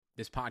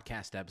This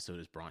podcast episode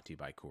is brought to you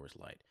by Coors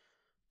Light.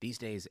 These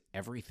days,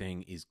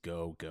 everything is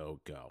go, go,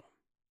 go.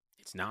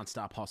 It's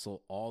nonstop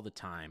hustle all the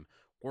time.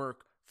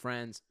 Work,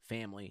 friends,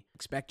 family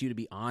expect you to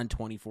be on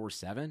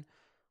 24/7.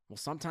 Well,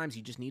 sometimes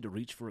you just need to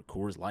reach for a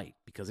Coors Light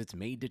because it's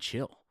made to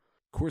chill.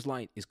 Coors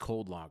Light is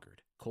cold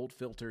lagered, cold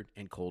filtered,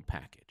 and cold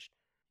packaged.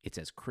 It's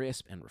as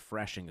crisp and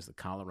refreshing as the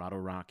Colorado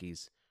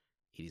Rockies.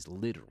 It is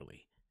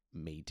literally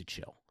made to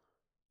chill.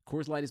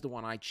 Coors Light is the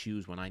one I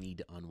choose when I need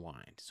to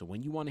unwind. So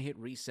when you want to hit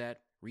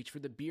reset, reach for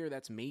the beer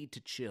that's made to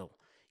chill.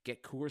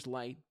 Get Coors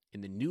Light in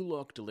the new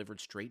look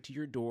delivered straight to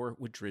your door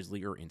with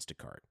Drizzly or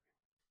Instacart.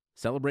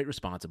 Celebrate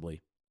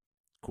responsibly.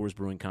 Coors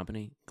Brewing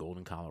Company,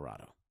 Golden,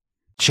 Colorado.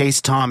 The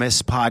Chase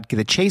Thomas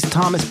podcast.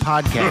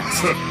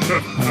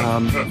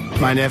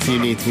 My nephew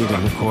needs me to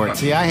record.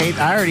 See, I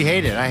already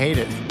hate it. I hate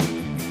it.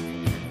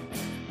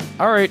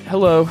 All right,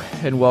 hello,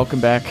 and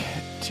welcome back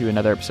to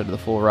another episode of The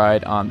Full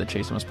Ride on the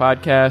Chase Thomas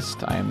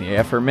podcast. I am the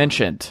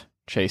aforementioned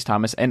Chase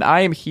Thomas, and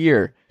I am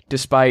here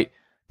despite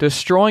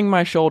destroying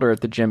my shoulder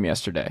at the gym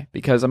yesterday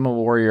because I'm a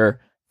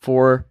warrior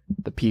for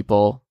the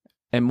people,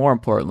 and more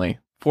importantly,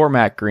 for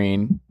Matt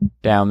Green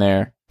down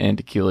there in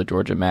Tequila,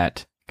 Georgia.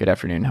 Matt, good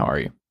afternoon. How are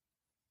you?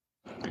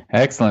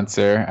 Excellent,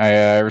 sir.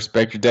 I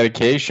respect your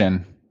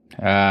dedication.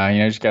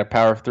 Just got to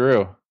power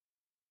through.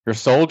 You're a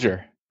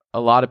soldier.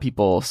 A lot of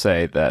people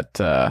say that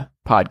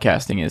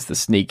podcasting is the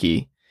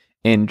sneaky,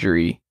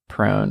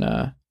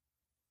 injury-prone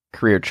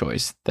career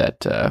choice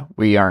that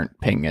we aren't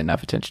paying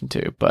enough attention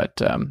to.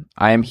 But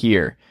I am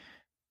here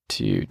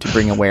to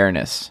bring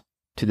awareness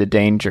to the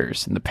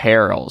dangers and the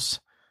perils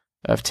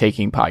of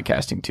taking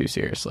podcasting too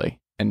seriously.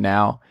 And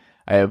now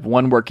I have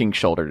one working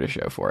shoulder to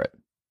show for it.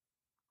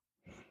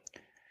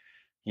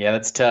 Yeah,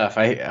 that's tough.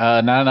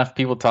 Not enough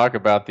people talk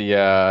about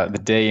the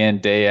day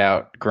in, day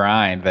out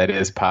grind that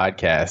is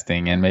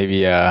podcasting, and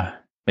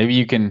maybe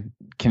you can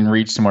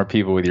reach some more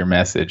people with your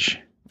message.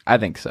 I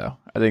think so.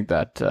 I think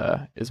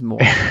that is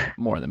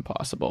more than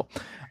possible.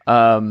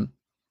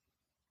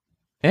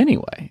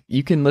 Anyway,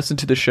 you can listen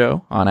to the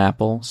show on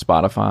Apple,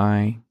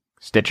 Spotify,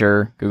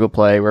 Stitcher, Google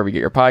Play, wherever you get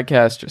your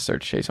podcast. Just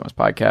search Chase Thomas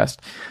Podcast.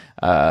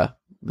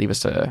 Leave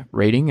us a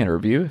rating and a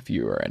review if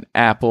you are an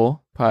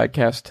Apple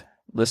podcast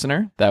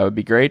listener. That would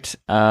be great.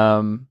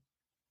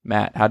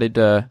 Matt, how did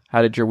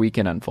your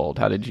weekend unfold?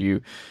 How did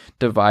you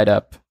divide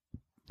up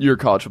your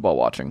college football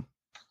watching?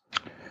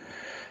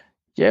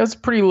 Yeah, it was a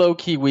pretty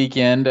low-key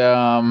weekend.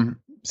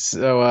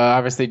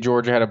 Obviously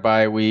Georgia had a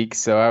bye week,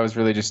 so I was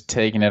really just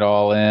taking it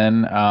all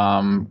in.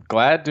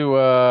 Glad to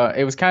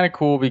it was kind of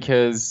cool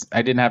because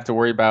I didn't have to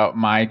worry about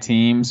my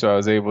team, so I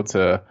was able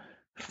to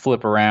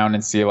flip around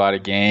and see a lot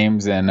of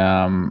games, and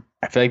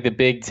I feel like the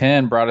Big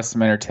Ten brought us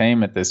some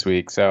entertainment this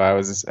week, so I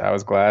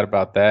was glad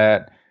about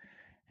that.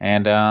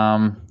 And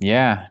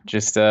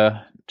just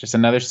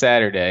another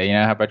Saturday.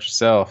 How about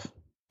yourself?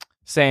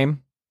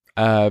 Same.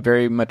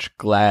 Very much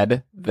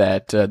glad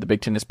that the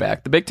Big Ten is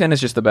back. The Big Ten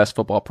is just the best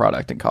football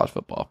product in college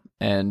football.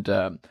 And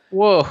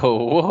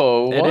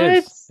whoa, it what?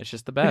 is. It's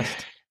just the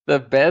best. The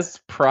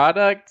best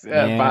product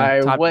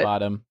by top what? To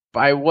bottom.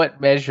 By what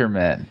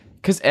measurement?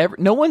 Because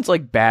no one's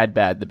like bad.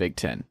 The Big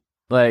Ten,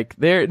 like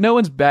no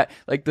one's bad.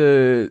 Like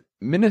the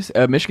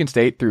Michigan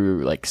State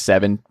threw like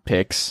 7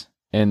 picks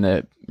in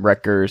the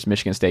Rutgers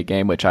Michigan State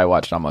game, which I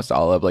watched almost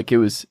all of. Like it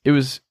was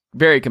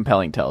very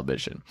compelling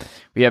television.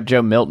 We have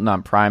Joe Milton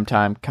on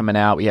primetime coming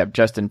out. We have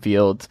Justin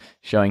Fields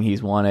showing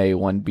he's 1A,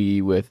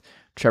 1B with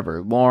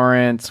Trevor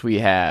Lawrence. We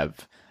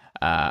have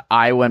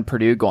Iowa and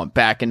Purdue going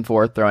back and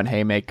forth, throwing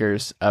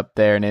haymakers up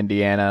there in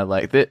Indiana.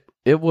 Like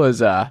it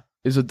was a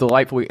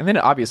delightful week. And then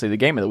obviously the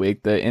game of the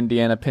week, the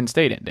Indiana Penn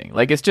State ending.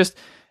 Like it's just,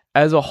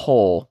 as a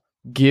whole,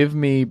 give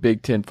me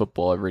Big Ten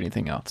football over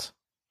anything else.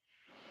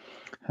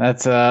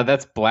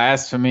 That's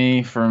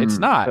blasphemy from It's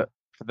not.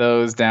 For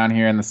those down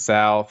here in the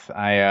South.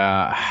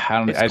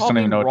 I just don't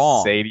even know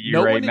what to say to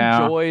you right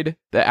now. No one enjoyed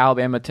the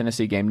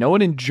Alabama-Tennessee game. No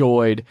one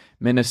enjoyed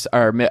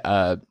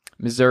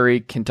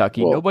Missouri,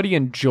 Kentucky. Well, nobody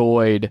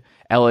enjoyed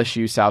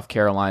LSU, South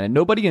Carolina.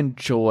 Nobody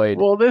enjoyed.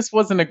 Well, this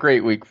wasn't a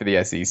great week for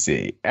the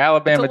SEC.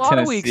 Alabama, it's a lot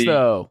Tennessee. Of weeks,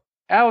 though.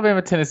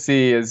 Alabama,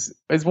 Tennessee is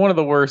one of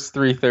the worst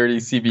 3:30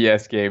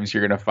 CBS games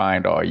you're going to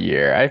find all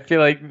year. I feel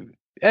like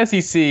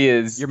SEC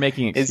is... You're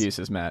making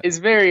excuses, Matt. It's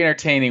very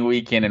entertaining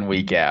week in and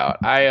week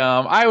out.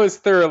 I was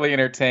thoroughly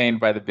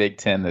entertained by the Big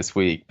Ten this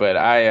week, but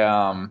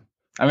I'm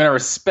going to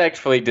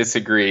respectfully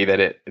disagree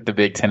that the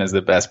Big Ten is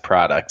the best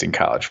product in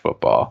college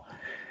football.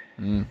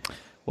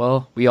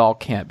 Well, we all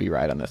can't be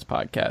right on this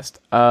podcast.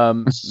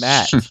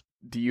 Matt,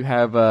 do you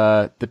have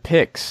the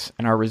picks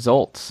and our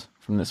results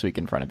from this week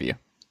in front of you?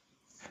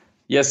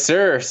 Yes,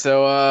 sir.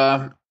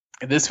 So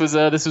this was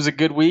a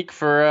good week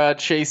for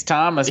Chase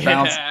Thomas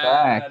bouncing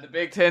back. The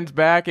Big Ten's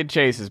back and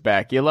Chase is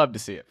back. You love to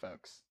see it,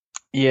 folks.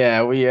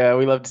 Yeah, we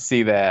love to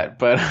see that.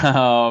 But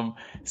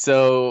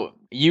so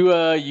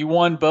You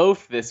won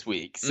both this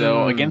week.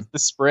 So against the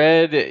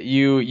spread,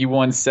 you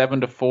won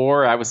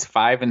 7-4. I was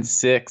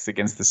 5-6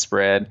 against the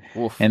spread.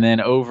 Oof. And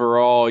then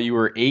overall you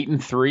were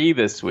 8-3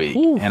 this week.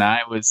 Oof. And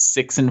I was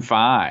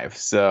 6-5.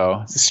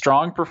 So it's a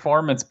strong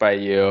performance by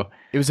you.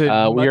 It was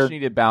a much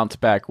needed bounce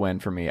back win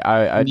for me.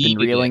 I've been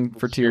reeling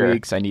for 2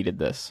 weeks. I needed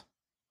this.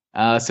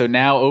 So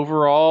now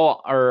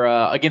overall, or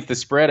against the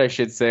spread, I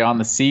should say, on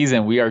the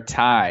season, we are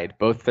tied,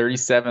 both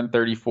 37,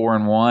 34,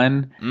 and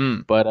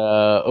 1. But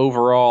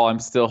overall, I'm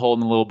still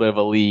holding a little bit of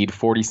a lead,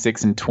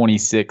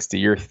 46-26 to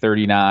your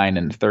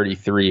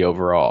 39-33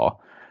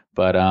 overall.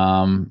 But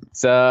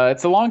it's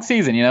a long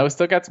season, we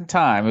still got some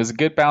time. It was a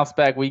good bounce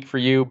back week for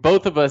you.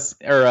 Both of us,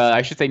 or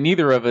I should say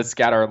neither of us,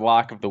 got our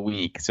lock of the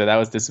week. So that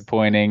was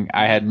disappointing.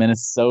 I had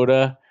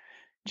Minnesota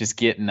just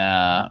getting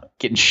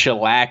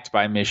shellacked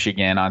by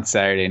Michigan on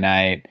Saturday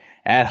night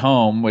at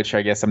home, which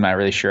I guess I'm not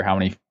really sure how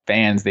many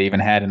fans they even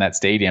had in that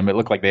stadium. It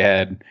looked like they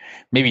had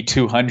maybe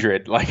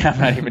 200. Like, I'm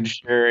not even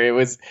sure. It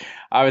was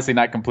obviously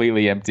not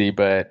completely empty,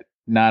 but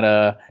not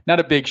a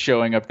big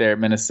showing up there at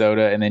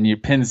Minnesota. And then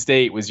Penn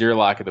State was your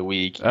lock of the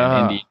week.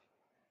 And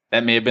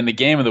that may have been the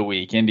game of the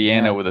week.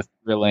 Indiana with a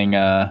thrilling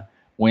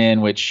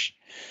win, which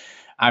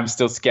I'm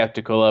still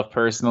skeptical of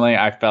personally.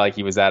 I felt like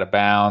he was out of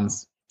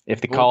bounds. If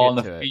the call on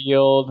the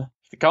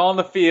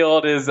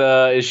field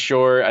is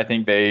short, I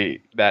think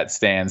that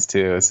stands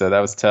too. So that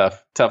was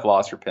tough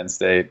loss for Penn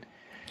State.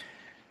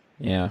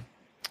 Yeah.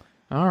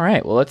 All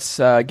right. Well, let's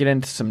get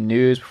into some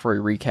news before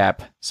we recap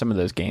some of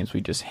those games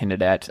we just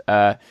hinted at.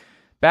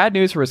 Bad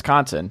news for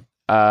Wisconsin.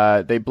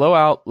 They blow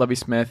out Lovie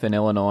Smith in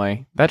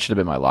Illinois. That should have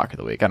been my lock of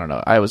the week. I don't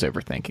know. I was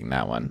overthinking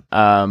that one.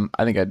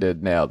 I think I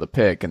did nail the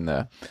pick and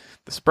the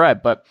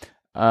spread, but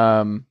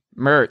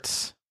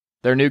Mertz,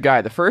 their new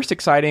guy, the first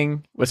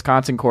exciting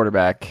Wisconsin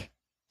quarterback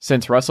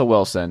since Russell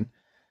Wilson,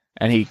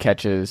 and he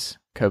catches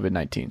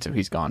COVID-19, so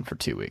he's gone for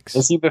 2 weeks.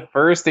 Is he the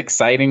first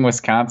exciting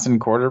Wisconsin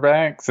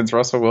quarterback since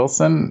Russell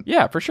Wilson?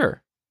 Yeah, for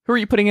sure. Who are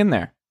you putting in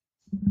there?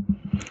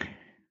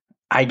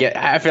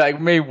 I feel like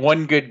maybe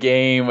one good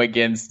game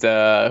against who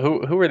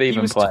were they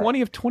even playing? He was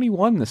 20 of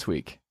 21 this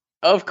week.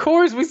 Of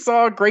course, we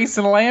saw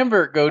Grayson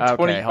Lambert go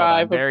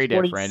 25 Very of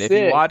 26. different. If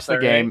you watch the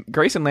game,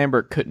 Grayson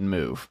Lambert couldn't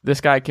move. This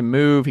guy can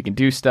move. He can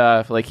do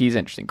stuff. Like, he's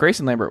interesting.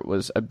 Grayson Lambert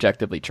was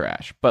objectively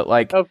trash, but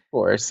like, of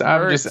course,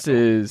 I'm just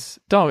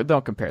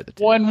don't compare the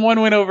two. One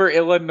win over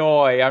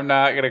Illinois. I'm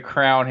not going to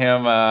crown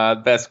him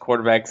best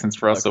quarterback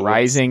since Russell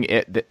Wilson.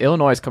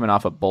 Illinois is coming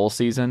off a bowl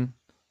season.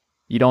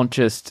 You don't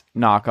just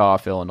knock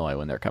off Illinois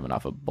when they're coming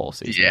off a bowl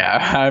season. Yeah,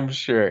 I'm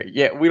sure.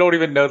 Yeah, we don't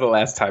even know the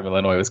last time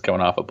Illinois was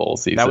coming off a bowl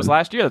season. That was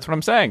last year. That's what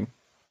I'm saying.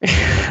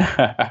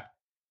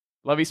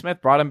 Lovie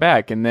Smith brought him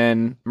back, and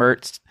then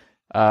Mertz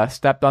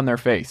stepped on their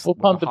face. We'll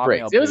pump the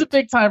brakes. It was a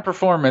big-time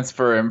performance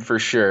for him, for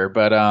sure.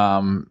 But,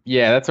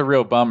 yeah, that's a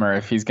real bummer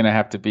if he's going to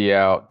have to be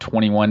out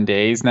 21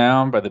 days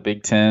now by the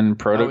Big Ten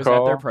protocol. Is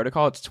that their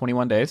protocol? It's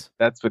 21 days?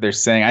 That's what they're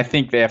saying. I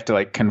think they have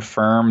to,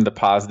 confirm the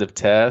positive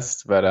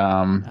test. But,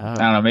 I don't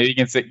know. Maybe you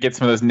can get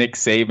some of those Nick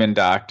Saban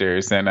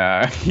doctors, and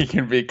he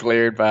can be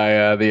cleared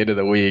by the end of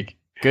the week.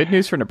 Good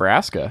news for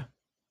Nebraska,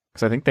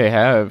 because I think they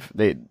have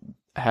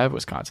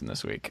Wisconsin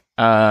this week.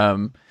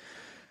 That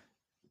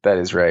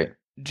is right.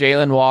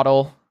 Jalen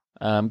Waddle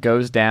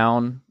goes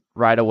down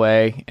right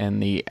away in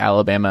the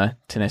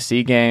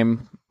Alabama-Tennessee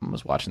game. I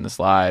was watching this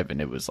live, and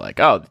it was like,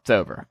 oh, it's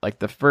over.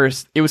 Like,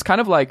 it was kind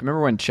of like,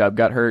 remember when Chubb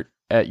got hurt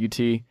at UT?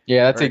 Yeah,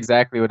 that's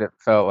exactly what it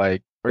felt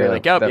like. Where you're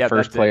like, oh, that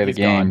first play of the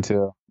game, gone.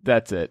 too.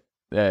 That's it.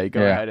 Go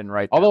ahead and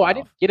write that Although I off.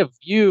 didn't get a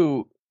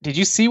view. Did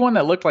you see one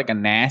that looked like a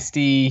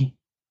nasty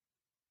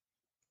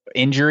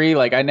injury?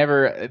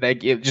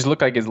 It just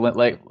looked like his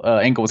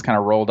ankle was kind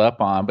of rolled up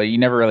on, but you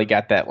never really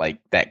got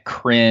that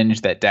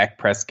cringe that Dak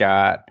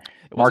Prescott,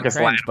 Marcus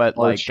cringe, but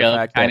the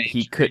fact that he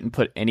injury. couldn't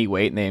put any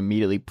weight and they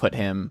immediately put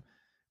him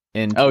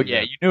in. Oh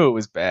yeah, you knew it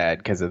was bad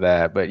because of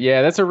that. But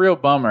yeah, that's a real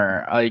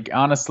bummer.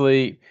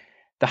 Honestly,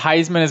 the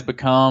Heisman has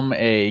become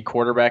a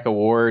quarterback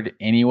award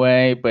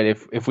anyway. But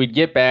if we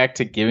get back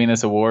to giving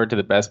this award to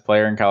the best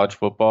player in college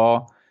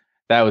football,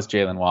 that was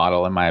Jalen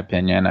Waddle, in my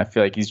opinion. I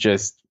feel like he's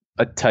just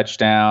a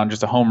touchdown,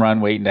 just a home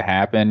run waiting to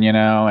happen,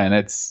 and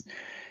it's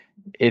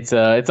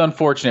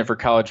unfortunate for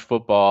college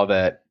football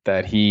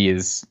that he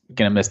is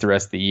going to miss the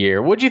rest of the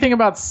year. What do you think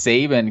about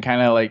Saban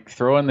kind of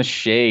throwing the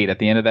shade at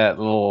the end of that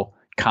little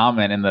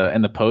comment in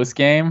the post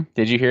game?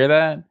 Did you hear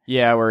that?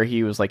 Yeah, where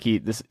he was like,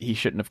 he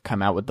shouldn't have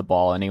come out with the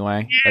ball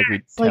anyway. Yeah,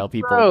 we tell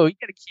people, bro, you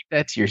got to keep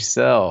that to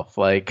yourself.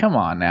 Come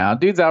on now,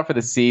 dude's out for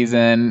the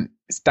season.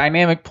 It's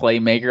dynamic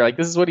playmaker.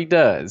 This is what he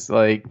does.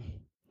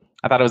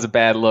 I thought it was a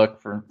bad look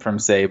from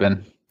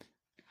Saban.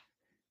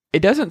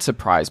 It doesn't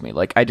surprise me.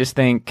 I just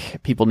think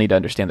people need to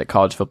understand that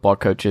college football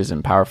coaches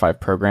and Power 5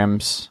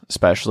 programs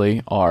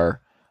especially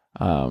are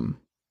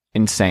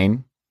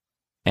insane.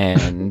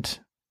 And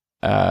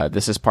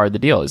this is part of the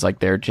deal. Is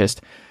they're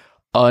just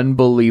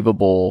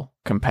unbelievable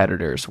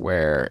competitors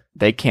where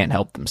they can't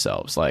help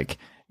themselves.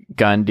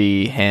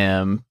 Gundy,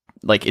 him,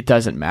 it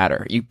doesn't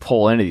matter. You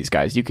pull into these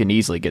guys, you can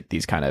easily get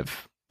these kind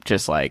of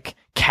just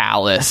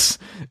callous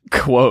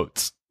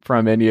quotes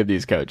from any of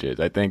these coaches.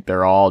 I think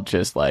they're all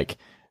just like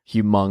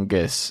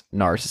humongous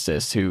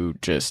narcissists who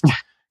just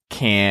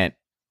can't,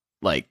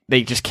 like,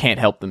 they just can't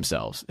help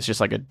themselves. It's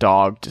just like a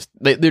dog.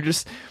 They're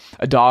just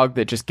a dog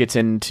that just gets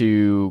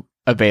into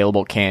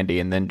available candy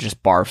and then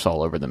just barfs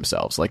all over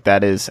themselves. Like,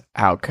 that is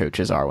how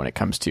coaches are when it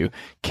comes to,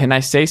 can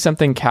I say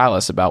something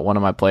callous about one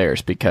of my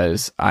players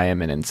because I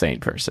am an insane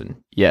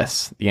person?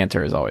 Yes. The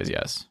answer is always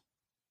yes.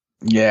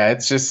 Yeah,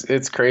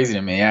 it's crazy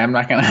to me. I'm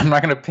not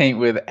gonna paint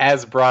with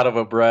as broad of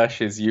a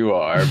brush as you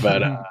are,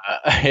 but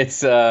it's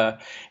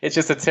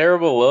just a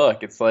terrible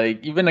look. It's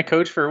like, you've been a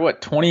coach for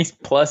what, 20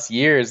 plus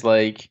years,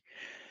 like,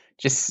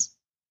 just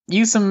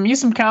use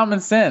some common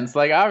sense.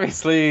 Like,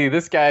 obviously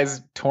this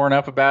guy's torn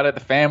up about it,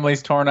 the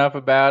family's torn up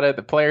about it,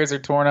 the players are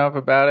torn up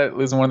about it,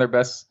 losing one of their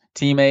best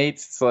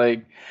teammates. It's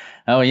like,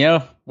 oh,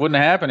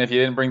 wouldn't happen if you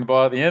didn't bring the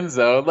ball to the end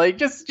zone. Like,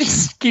 just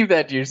keep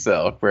that to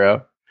yourself,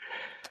 bro.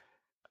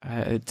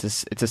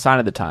 It's a sign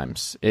of the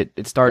times.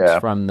 It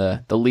starts from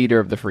the leader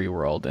of the free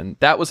world, and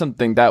that was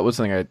something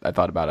I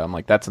thought about. I'm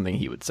like, that's something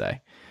he would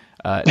say.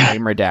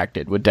 Name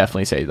redacted would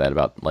definitely say that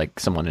about,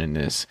 like, someone in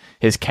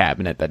his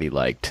cabinet that he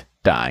liked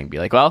dying. Be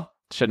like, well,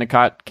 shouldn't have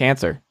caught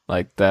cancer.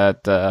 Like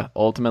that.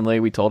 Ultimately,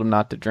 we told him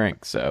not to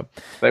drink. So,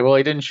 like, well,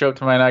 he didn't show up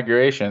to my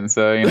inauguration,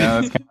 so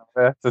that's kind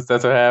of that's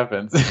what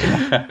happens.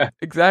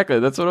 Exactly.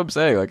 That's what I'm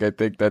saying. Like, I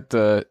think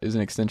that is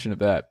an extension of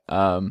that.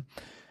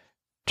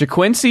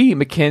 JaQuincy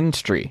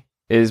McKinstry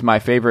is my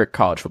favorite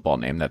college football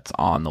name that's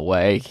on the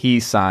way. He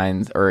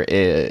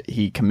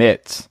he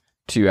commits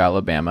to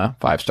Alabama,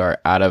 5-star,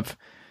 out of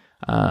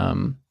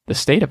the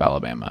state of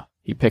Alabama.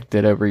 He picked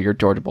it over your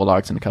Georgia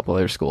Bulldogs and a couple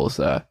other schools.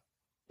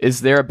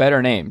 Is there a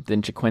better name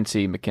than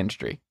JaQuincy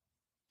McKinstry?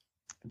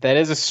 That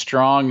is a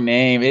strong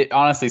name. It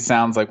honestly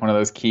sounds like one of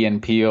those Key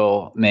and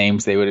Peele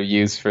names they would have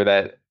used for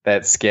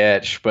that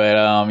sketch.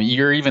 But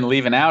you're even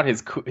leaving out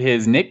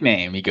his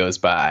nickname he goes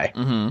by.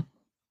 Mm-hmm.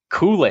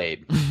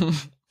 Kool-Aid.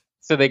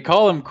 So they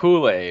call him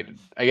Kool-Aid.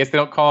 I guess they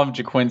don't call him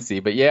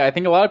JaQuincy. But yeah, I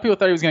think a lot of people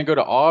thought he was going to go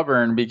to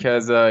Auburn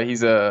because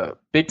he's a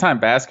big-time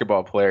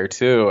basketball player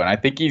too. And I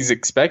think he's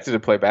expected to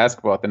play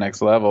basketball at the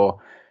next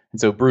level.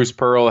 And so Bruce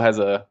Pearl has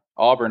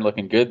Auburn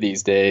looking good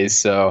these days.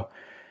 So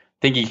I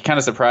think he kind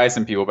of surprised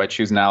some people by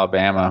choosing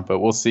Alabama. But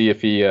we'll see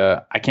if he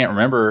I can't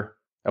remember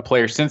a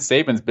player since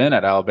Saban's been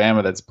at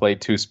Alabama that's played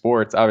two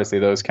sports. Obviously,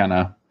 those kind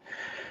of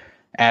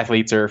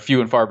athletes are few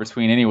and far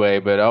between anyway,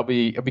 but I'll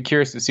be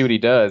curious to see what he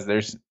does.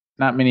 There's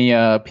not many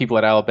people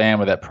at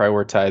Alabama that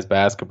prioritize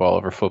basketball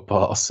over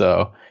football,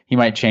 so he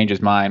might change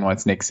his mind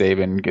once Nick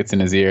Saban gets in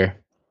his ear.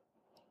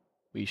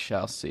 We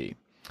shall see.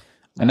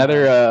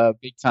 Another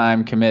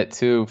big-time commit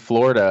to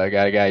Florida. I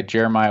got a guy,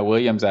 Jeremiah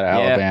Williams, out of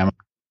Alabama.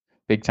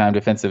 Big-time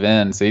defensive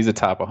end, so he's a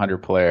top 100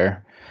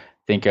 player.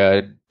 I think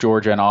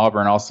Georgia and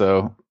Auburn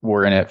also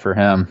were in it for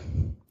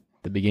him.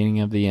 The beginning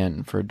of the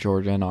end for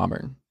Georgia and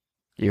Auburn.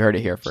 You heard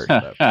it here first,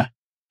 folks.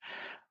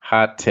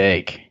 Hot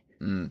take.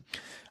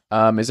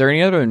 Is there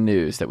any other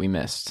news that we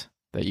missed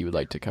that you would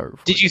like to cover?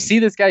 Did you see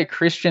this guy,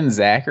 Christian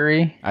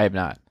Zachary? I have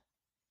not.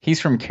 He's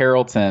from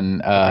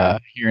Carrollton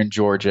here in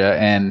Georgia,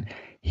 and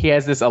he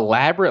has this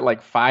elaborate,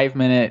 like,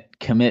 5-minute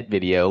commit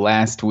video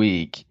last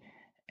week.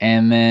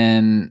 And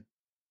then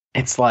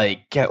it's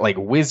like, got like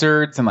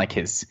wizards and like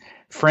his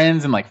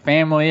friends and like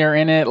family are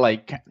in it.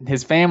 Like,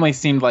 his family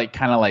seemed like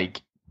kind of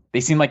like, they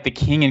seemed like the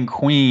king and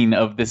queen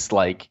of this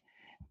like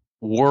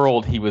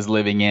world he was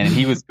living in, and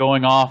he was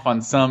going off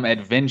on some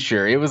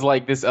adventure. It was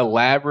like this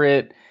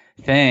elaborate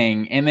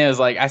thing, and it was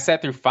like, I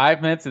sat through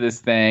 5 minutes of this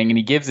thing, and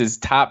he gives his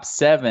top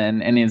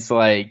 7, and it's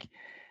like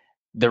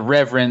the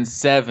Reverend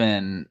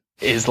 7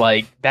 is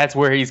like, that's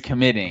where he's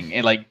committing,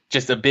 and like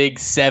just a big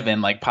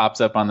 7 like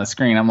pops up on the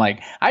screen. I'm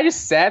like, I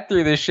just sat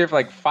through this shit for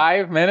like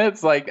 5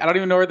 minutes. Like, I don't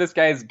even know where this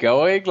guy's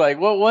going. Like,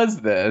 what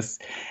was this?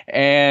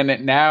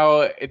 And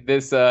now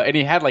this, and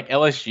he had like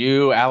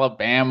LSU,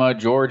 Alabama,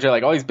 Georgia,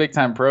 like all these big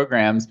time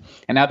programs.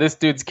 And now this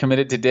dude's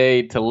committed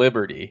today to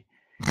Liberty.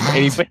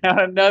 And he put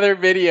out another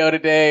video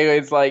today.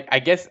 It's like, I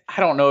guess,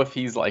 I don't know if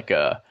he's like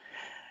a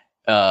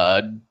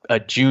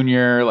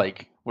junior,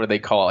 like, what do they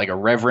call it? Like a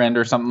reverend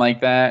or something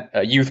like that.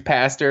 A youth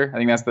pastor. I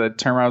think that's the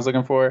term I was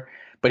looking for.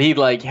 But he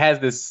like has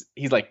this,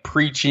 he's like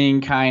preaching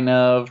kind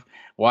of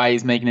why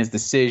he's making his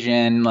decision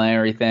and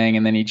everything.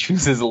 And then he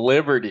chooses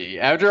Liberty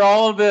after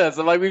all of this.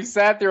 I'm like, we've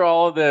sat through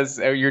all of this.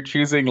 You're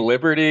choosing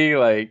Liberty.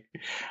 Like,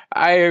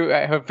 I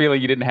have a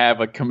feeling you didn't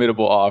have a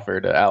committable offer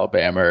to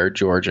Alabama or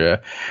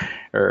Georgia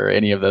or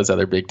any of those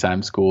other big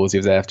time schools he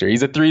was after.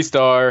 He's a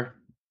 3-star,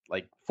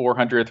 like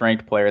 400th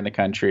ranked player in the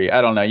country.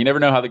 I don't know. You never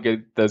know how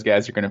good those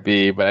guys are going to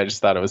be, but I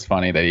just thought it was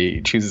funny that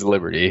he chooses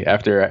Liberty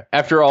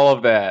after all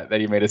of that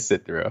he made us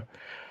sit through.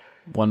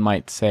 One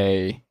might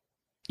say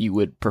you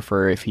would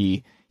prefer if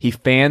he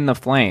fanned the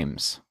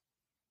flames.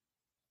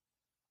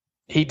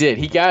 He did.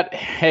 He got,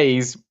 hey,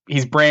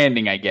 he's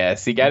branding, I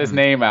guess. He got his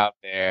name out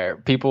there.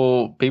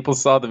 People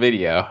saw the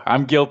video.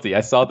 I'm guilty.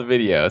 I saw the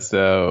video,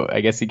 so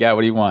I guess he got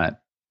what he wanted.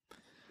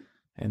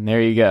 And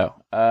there you go.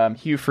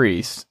 Hugh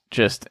Freeze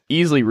just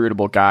easily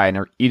rootable guy and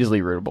an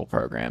easily rootable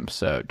program.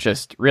 So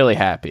just really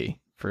happy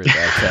for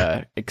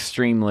that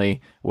extremely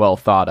well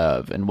thought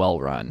of and well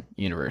run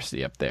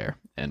university up there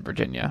in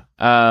Virginia.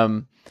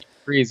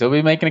 Freeze, he'll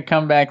be making a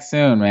comeback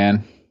soon,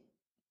 man.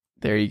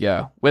 There you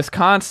go.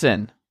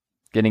 Wisconsin,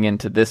 getting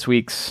into this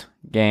week's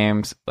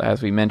games,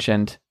 as we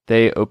mentioned,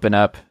 they open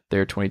up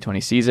their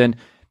 2020 season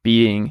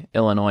beating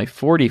Illinois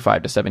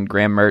 45-7.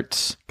 Graham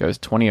Mertz goes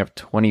 20 of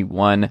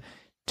 21,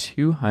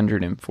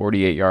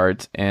 248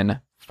 yards and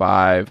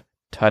 5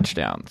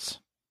 touchdowns.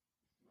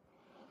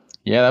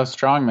 Yeah, that was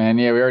strong, man.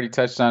 Yeah, we already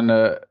touched on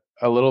a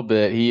little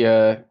bit.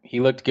 He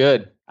looked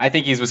good. I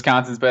think he's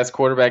Wisconsin's best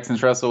quarterback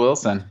since Russell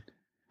Wilson.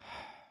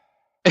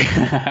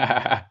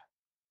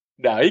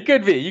 No, he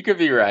could be. You could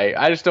be right.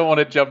 I just don't want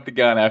to jump the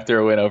gun after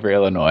a win over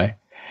Illinois.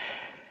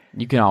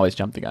 You can always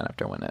jump the gun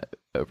after a win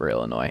over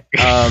Illinois.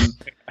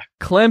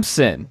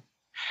 Clemson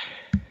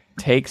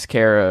takes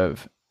care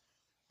of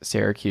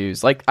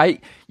Syracuse.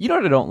 You know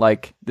what I don't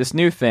like? This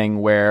new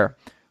thing where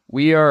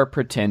we are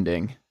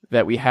pretending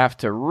that we have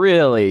to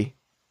really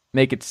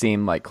make it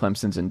seem like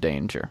Clemson's in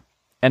danger.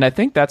 And I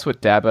think that's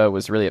what Dabo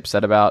was really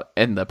upset about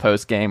in the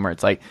post game, where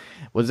it's like,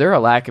 was there a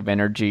lack of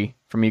energy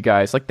from you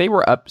guys? Like, they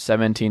were up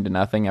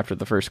 17-0 after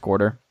the first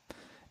quarter.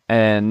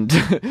 And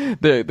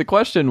the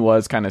question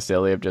was kind of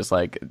silly of just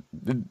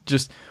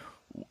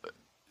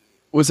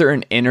was there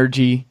an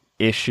energy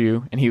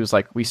issue? And he was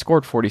like, we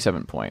scored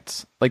 47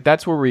 points. Like,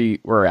 that's where we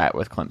were at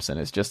with Clemson.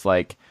 It's just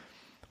like,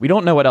 we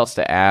don't know what else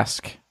to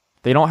ask.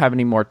 They don't have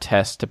any more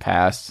tests to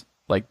pass.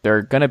 Like,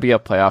 they're going to be a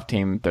playoff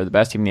team. They're the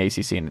best team in the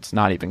ACC, and it's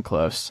not even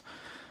close.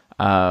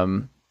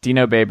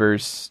 Dino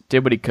Babers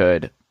did what he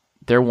could.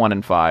 They're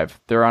 1-5.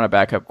 They're on a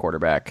backup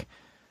quarterback.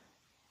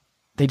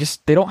 They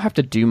don't have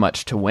to do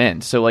much to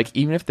win. So, like,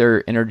 even if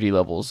their energy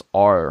levels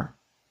are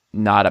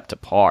not up to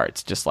par,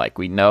 it's just like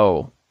we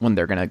know when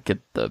they're going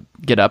to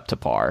get up to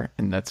par,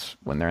 and that's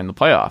when they're in the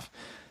playoff.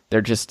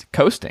 They're just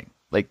coasting.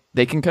 Like,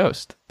 they can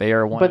coast. They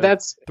are one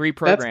of 3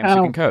 programs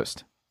who can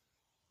coast.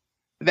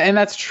 And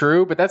that's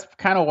true, but that's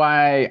kind of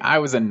why I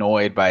was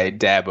annoyed by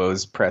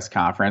Dabo's press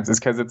conference, is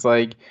because it's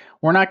like,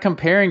 we're not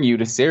comparing you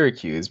to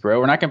Syracuse, bro.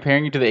 We're not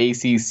comparing you to the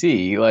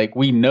ACC. Like,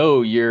 we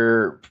know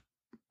you're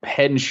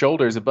head and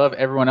shoulders above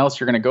everyone else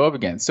you're going to go up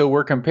against. So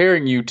we're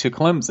comparing you to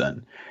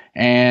Clemson.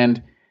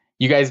 And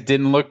you guys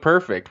didn't look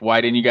perfect.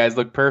 Why didn't you guys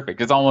look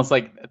perfect? It's almost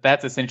like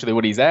that's essentially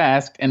what he's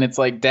asked. And it's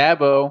like,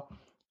 Dabo,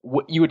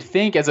 what you would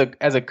think as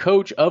a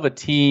coach of a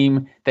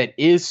team that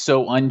is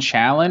so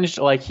unchallenged,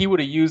 like, he would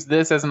have used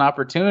this as an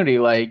opportunity.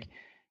 Like,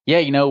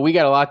 yeah, we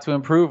got a lot to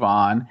improve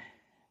on.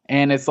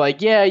 And it's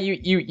like, yeah,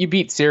 you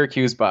beat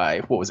Syracuse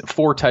by,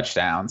 4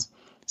 touchdowns.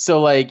 So,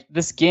 like,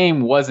 this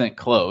game wasn't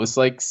close.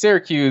 Like,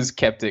 Syracuse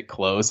kept it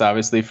close,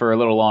 obviously, for a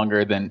little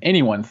longer than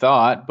anyone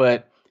thought.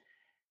 But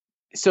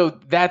so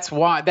that's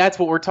what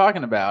we're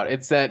talking about.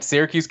 It's that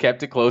Syracuse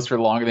kept it close for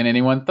longer than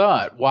anyone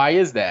thought. Why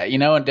is that?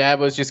 And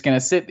Dabo's just going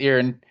to sit there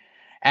and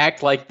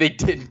act like they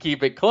didn't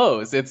keep it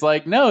close. It's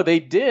like, no, they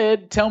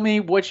did. Tell me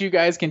what you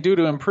guys can do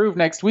to improve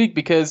next week,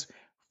 because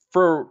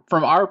from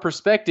our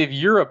perspective,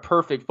 you're a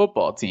perfect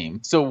football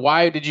team. So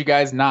why did you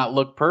guys not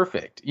look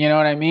perfect? You know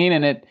what I mean?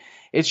 And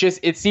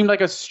it seemed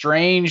like a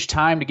strange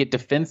time to get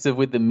defensive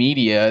with the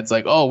media. It's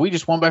like, oh, we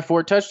just won by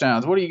 4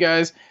 touchdowns. What are you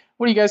guys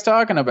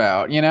talking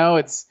about?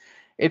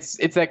 It's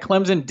that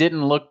Clemson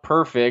didn't look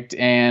perfect,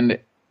 and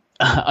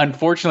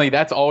unfortunately,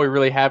 that's all we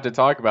really have to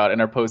talk about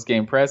in our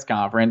post-game press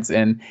conference.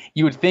 And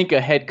you would think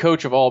a head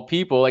coach of all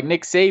people, like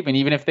Nick Saban,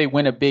 even if they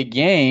win a big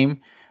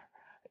game,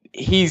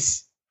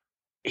 he's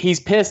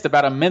pissed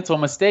about a mental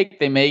mistake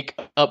they make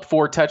up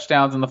 4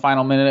 touchdowns in the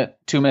final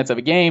 2 minutes of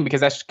a game, because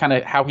that's kind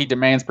of how he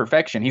demands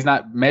perfection. He's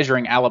not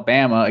measuring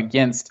Alabama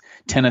against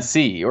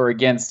Tennessee or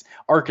against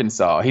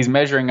Arkansas. He's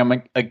measuring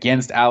them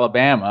against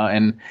Alabama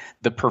and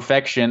the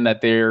perfection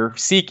that they're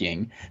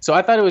seeking. So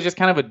I thought it was just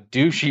kind of a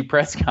douchey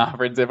press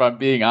conference, if I'm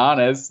being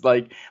honest.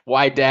 Like,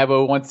 why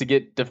Dabo wants to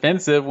get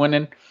defensive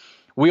when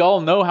we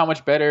all know how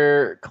much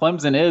better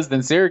Clemson is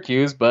than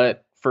Syracuse,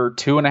 but for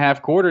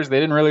 2.5 quarters, they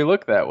didn't really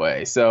look that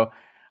way. So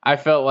I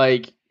felt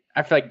like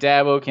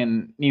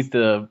Dabo needs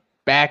to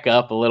back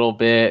up a little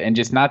bit and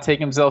just not take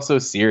himself so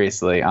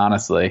seriously,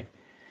 honestly.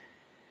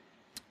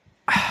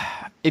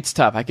 It's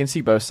tough. I can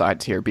see both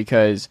sides here,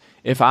 because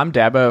if I'm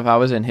Dabo, if I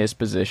was in his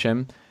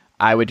position,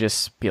 I would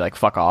just be like,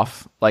 fuck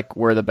off. Like,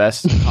 we're the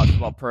best college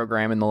football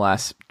program in the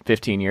last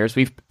 15 years.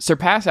 We've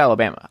surpassed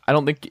Alabama. I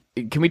don't think,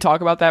 can we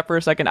talk about that for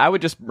a second? I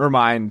would just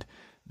remind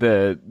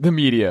the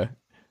media,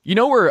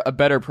 we're a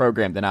better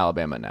program than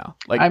Alabama now.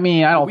 Like, I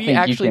mean, I don't think we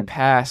actually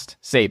passed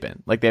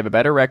Saban. Like, they have a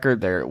better record.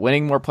 They're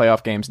winning more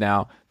playoff games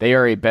now. They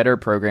are a better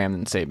program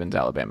than Saban's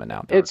Alabama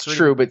now. It's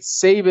true, but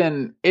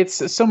Saban,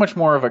 it's so much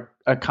more of an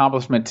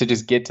accomplishment to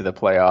just get to the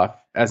playoff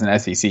as an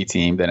SEC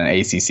team than an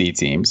ACC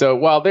team. So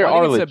while there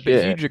are legit,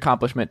 it's a huge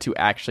accomplishment to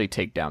actually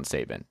take down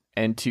Saban.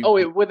 And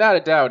it without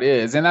a doubt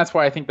is, and that's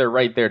why I think they're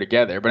right there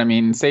together. But I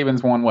mean,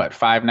 Saban's won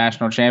 5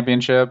 national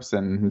championships,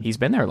 and he's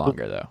been there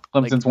longer though.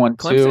 Clemson's won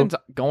 2. Clemson's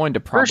going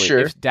to probably, for sure.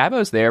 If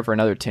Dabo's there for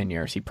another 10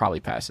 years, he probably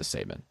passes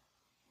Saban.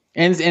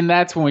 And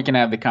that's when we can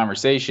have the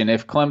conversation.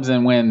 If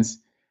Clemson wins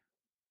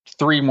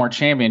 3 more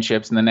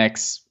championships in the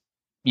next,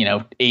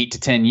 8 to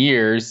 10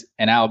 years,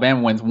 and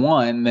Alabama wins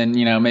 1, then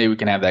maybe we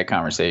can have that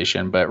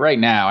conversation. But right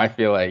now, I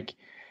feel like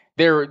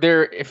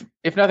they're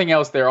if nothing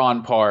else, they're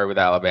on par with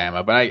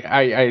Alabama. But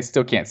I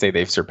still can't say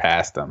they've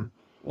surpassed them.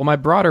 Well, my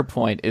broader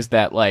point is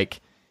that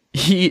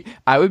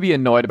I would be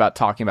annoyed about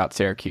talking about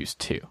Syracuse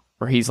too,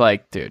 where he's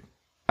like, dude,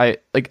 I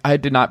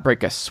did not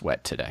break a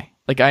sweat today.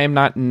 I am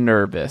not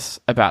nervous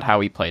about how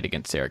we played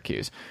against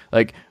Syracuse.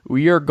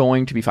 We are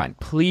going to be fine.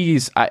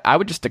 Please, I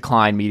would just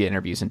decline media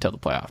interviews until the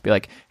playoff. Be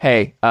like,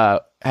 hey,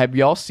 have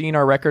y'all seen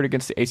our record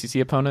against the ACC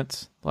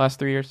opponents the last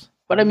 3 years?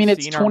 But I mean,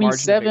 it's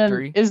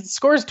 27. The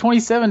score is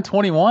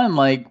 27-21.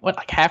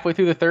 Like halfway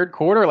through the third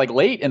quarter,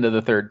 late into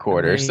the third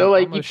quarter. So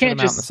you can't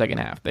just in the second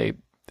half.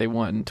 They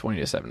won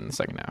 20-7 in the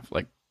second half.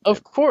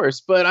 Of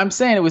course, but I'm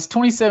saying it was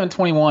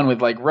 27-21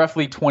 with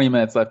roughly 20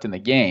 minutes left in the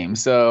game.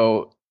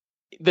 So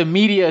the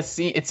media,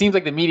 it seems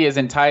like the media is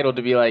entitled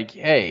to be like,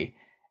 hey,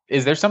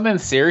 is there something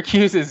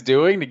Syracuse is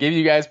doing to give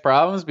you guys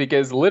problems?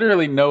 Because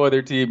literally no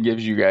other team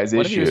gives you guys issues.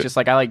 What if he was just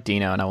I like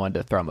Dino and I wanted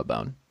to throw him a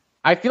bone?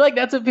 I feel like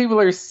that's what people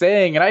are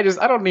saying, and I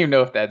don't even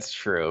know if that's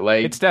true.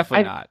 It's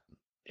definitely not.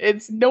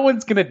 It's no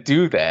one's gonna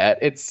do that.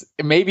 It's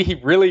maybe he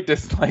really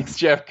dislikes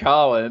Jeff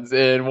Collins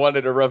and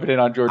wanted to rub it in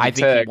on Georgia Tech.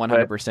 I think he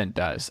 100%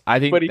 does.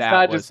 But he's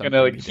not just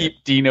gonna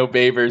keep Dino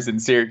Babers and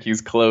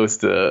Syracuse close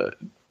to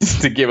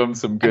give him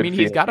some good.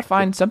 He's got to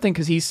find something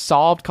because he's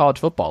solved college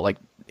football.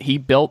 He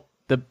built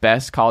the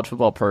best college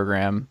football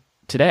program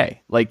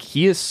today.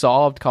 He has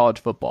solved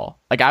college football.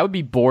 I would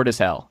be bored as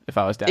hell if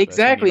I was down.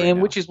 Exactly,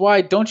 and which is why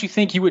don't you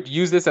think you would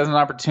use this as an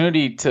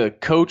opportunity to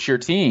coach your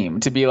team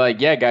to be like,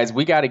 yeah, guys,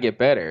 we got to get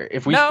better.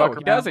 If we fuck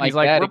around doesn't. He's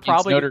that we're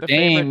probably Notre the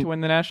Dame, favorite to win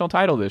the national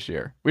title this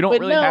year. We don't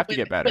really have to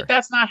get better. But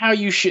that's not how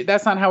you should.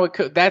 That's not how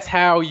it. That's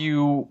how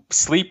you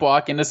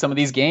sleepwalk into some of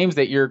these games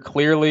that you're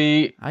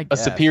clearly a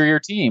superior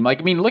team.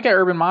 Look at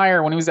Urban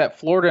Meyer when he was at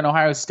Florida and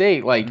Ohio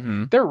State.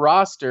 Their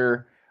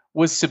roster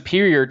was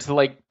superior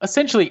to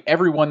essentially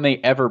everyone they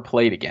ever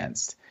played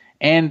against.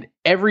 And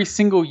every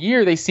single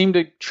year they seem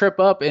to trip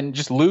up and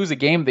just lose a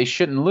game they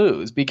shouldn't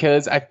lose,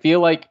 because I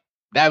feel like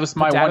that was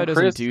my one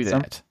criticism. Do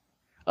that.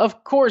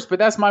 Of course, but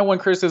that's my one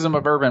criticism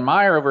of Urban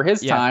Meyer over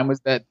his time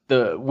was that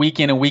the week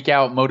in and week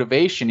out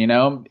motivation,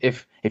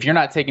 if you're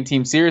not taking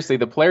teams seriously,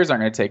 the players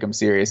aren't going to take them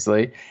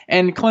seriously.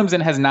 And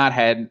Clemson has not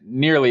had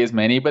nearly as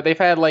many, but they've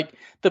had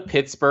the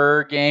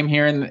Pittsburgh game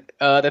here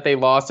that they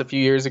lost a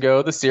few years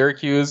ago, the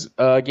Syracuse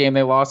game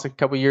they lost a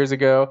couple years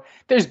ago.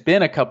 There's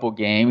been a couple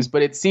games,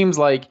 but it seems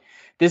like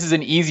this is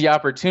an easy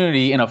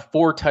opportunity in a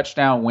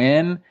 4-touchdown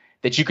win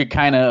that you could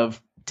kind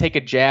of take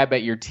a jab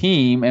at your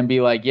team and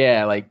be like,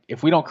 yeah,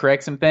 if we don't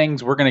correct some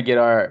things, we're going to get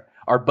our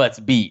butts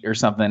beat or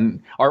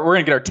something, or we're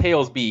going to get our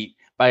tails beat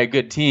by a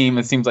good team.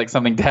 It seems like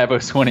something Dabo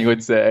Swinney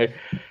would say.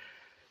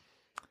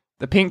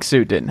 The pink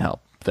suit didn't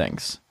help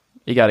things.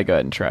 You got to go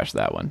ahead and trash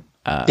that one.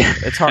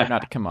 It's hard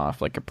not to come off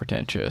like a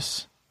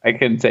pretentious. I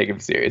couldn't take him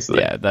seriously.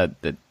 Yeah,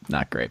 that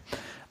not great.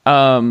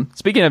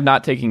 Speaking of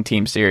not taking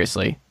teams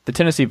seriously, the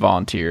Tennessee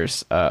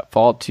Volunteers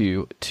fall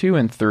to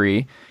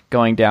 2-3,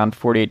 going down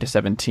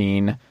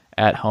 48-17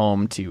 at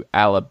home to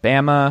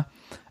Alabama.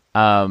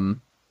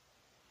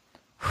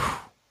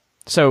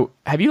 So,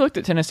 have you looked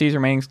at Tennessee's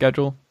remaining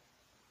schedule?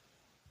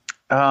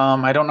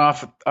 I don't know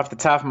off the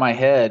top of my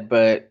head,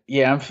 but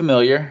yeah, I'm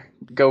familiar.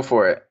 Go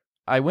for it.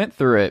 I went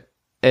through it,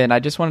 and I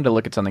just wanted to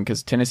look at something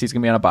because Tennessee's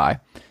going to be on a bye.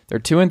 They're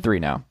 2-3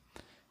 now.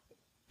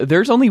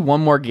 There's only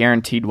one more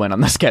guaranteed win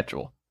on the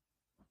schedule,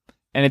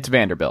 and it's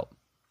Vanderbilt.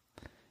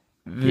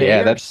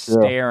 They're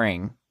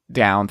staring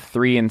down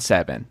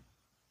 3-7.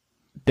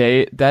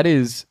 That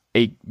is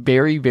a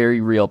very,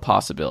 very real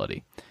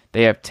possibility.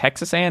 They have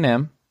Texas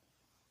A&M,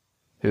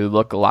 who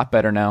look a lot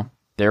better now.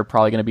 They're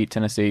probably going to beat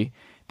Tennessee.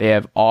 They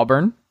have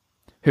Auburn,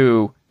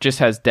 who just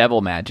has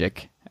devil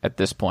magic at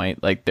this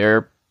point. They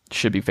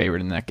should be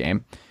favored in that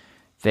game.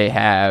 They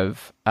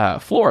have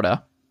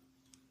Florida,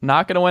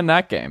 not going to win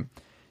that game.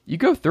 You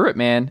go through it,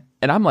 man,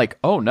 and I'm like,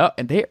 oh no.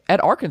 And they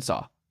at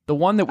Arkansas, the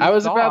one that I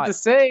was about to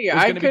say,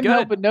 I couldn't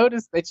help but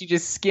notice that you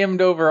just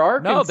skimmed over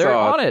Arkansas. No, they're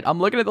on it. I'm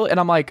looking at and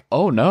I'm like,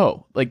 oh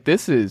no,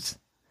 this is.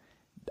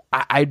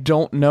 I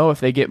don't know if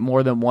they get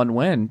more than one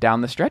win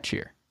down the stretch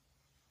here.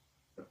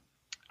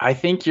 I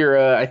think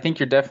you're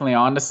definitely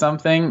onto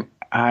something.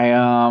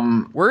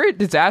 We're at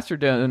disaster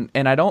zone,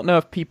 and I don't know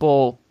if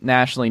people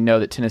nationally know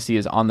that Tennessee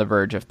is on the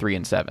verge of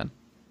 3-7.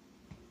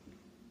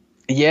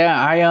 Yeah,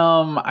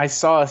 I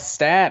saw a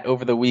stat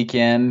over the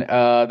weekend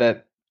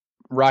that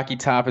Rocky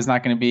Top is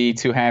not going to be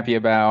too happy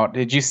about.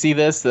 Did you see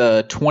this?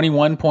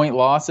 21-point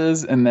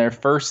losses in their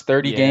first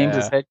 30 games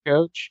as head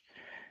coach.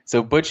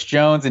 So Butch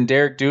Jones and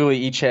Derek Dooley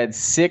each had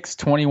 6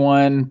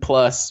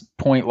 21-plus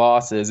point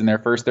losses in their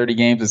first 30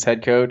 games as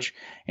head coach,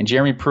 and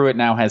Jeremy Pruitt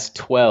now has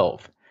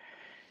 12.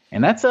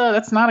 And that's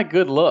not a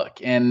good look.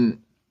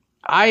 And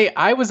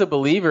I was a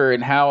believer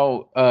in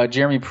how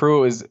Jeremy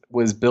Pruitt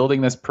was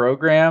building this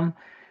program,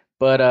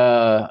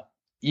 but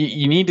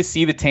you need to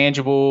see the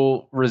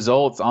tangible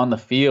results on the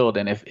field.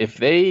 And if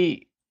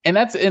they and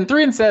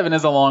 3-7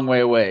 is a long way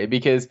away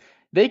because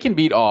they can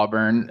beat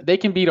Auburn, they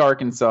can beat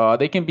Arkansas,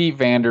 they can beat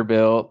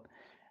Vanderbilt.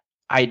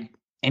 And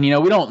we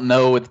don't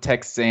know with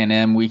Texas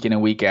A&M week in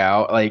and week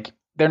out. Like,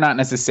 they're not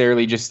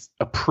necessarily just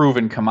a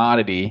proven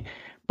commodity,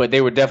 but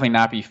they would definitely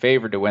not be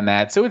favored to win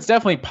that. So it's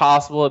definitely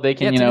possible that they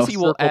can, Tennessee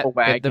will, circle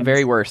the at the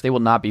very worst, they will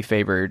not be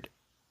favored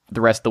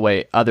the rest of the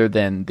way, other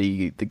than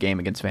the game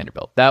against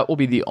Vanderbilt. That will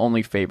be the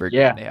only favored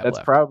game they have that's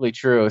left. probably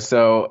true.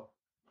 So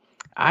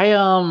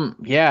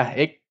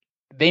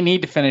they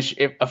need to finish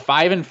a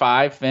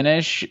 5-5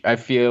 finish. I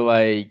feel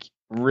like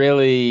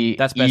really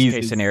that's best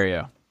case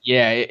scenario.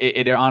 Yeah,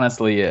 it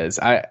honestly is.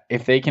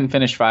 If they can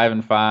finish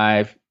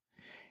 5-5,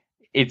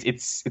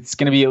 it's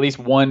going to be at least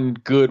one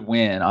good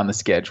win on the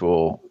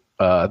schedule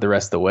the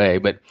rest of the way.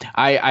 But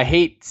I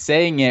hate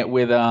saying it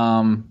with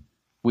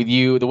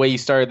you, the way you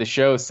started the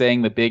show,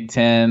 saying the Big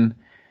Ten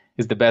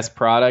is the best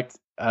product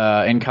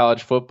in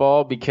college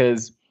football,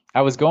 because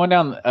I was going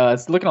down,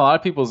 looking at a lot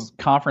of people's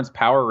conference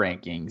power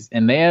rankings,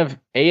 and they have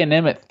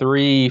A&M at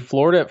 3,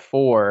 Florida at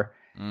 4,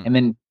 and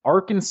then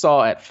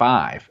Arkansas at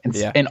 5,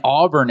 and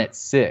Auburn at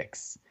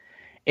 6.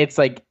 It's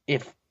like,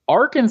 if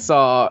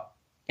Arkansas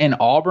and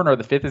Auburn are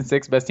the 5th and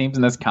 6th best teams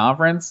in this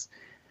conference,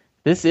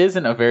 this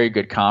isn't a very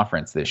good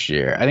conference this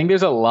year. I think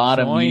there's a lot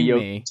of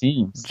mediocre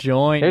teams.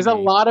 There's a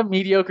lot of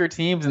mediocre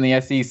teams in the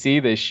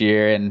SEC this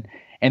year,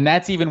 and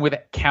that's even with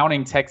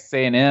counting Texas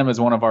A&M as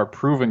one of our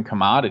proven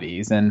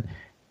commodities. And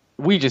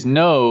we just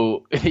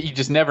know you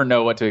just never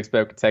know what to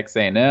expect with Texas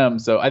A&M.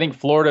 So I think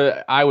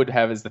Florida I would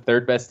have as the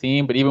 3rd best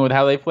team, but even with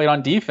how they played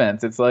on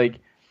defense, it's like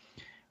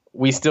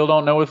we still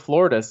don't know with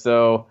Florida.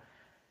 So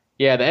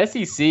yeah, the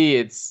SEC,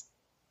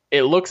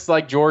 it looks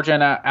like Georgia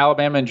and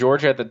Alabama and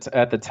Georgia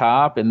at the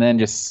top, and then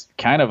just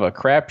kind of a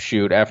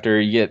crapshoot after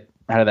you get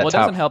out of that top.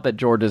 Well, it doesn't help that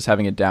Georgia's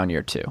having a down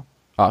year too,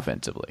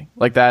 offensively.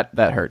 Like that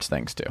hurts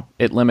things too.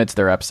 It limits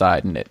their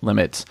upside, and it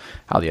limits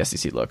how the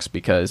SEC looks,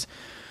 because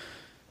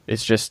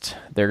it's just,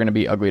 they're going to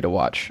be ugly to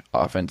watch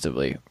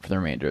offensively for the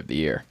remainder of the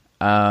year.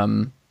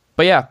 But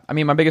yeah, I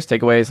mean, my biggest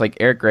takeaway is, like,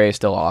 Eric Gray is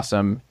still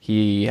awesome.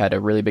 He had a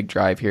really big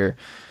drive here.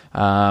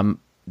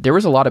 There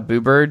was a lot of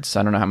boo birds.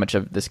 I don't know how much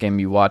of this game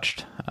you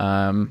watched.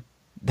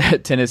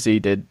 That Tennessee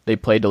did. They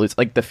played to lose,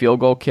 like the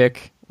field goal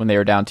kick when they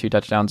were down 2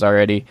 touchdowns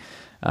already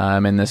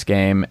in this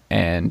game,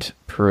 and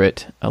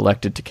Pruitt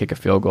elected to kick a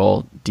field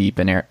goal deep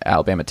in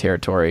Alabama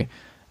territory.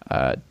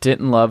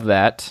 Didn't love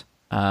that.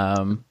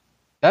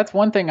 That's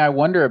one thing I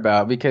wonder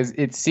about, because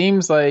it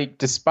seems like,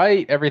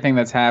 despite everything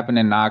that's happened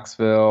in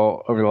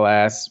Knoxville over the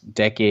last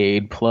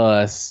decade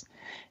plus,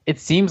 it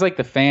seems like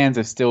the fans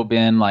have still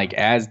been like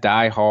as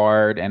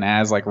diehard and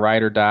as like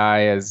ride or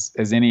die as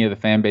any of the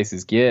fan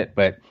bases get.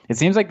 But it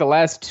seems like the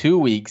last 2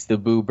 weeks, the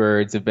boo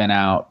birds have been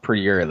out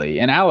pretty early.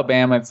 In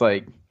Alabama, it's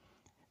like,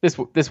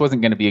 this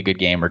wasn't going to be a good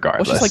game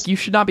regardless. Well, it's just like, you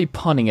should not be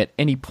punting at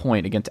any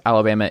point against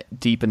Alabama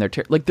deep in their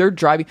like, they're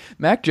driving.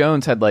 Mac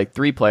Jones had like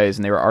 3 plays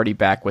and they were already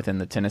back within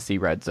the Tennessee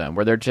red zone,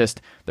 where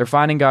they're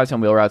finding guys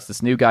on wheel routes.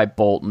 This new guy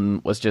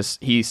Bolton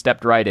he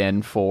stepped right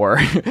in for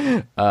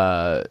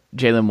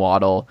Jalen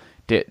Waddle.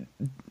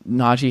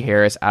 Najee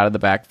Harris out of the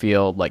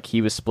backfield, like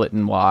he was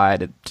splitting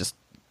wide, just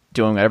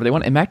doing whatever they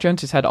want. And Mac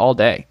Jones just had all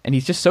day, and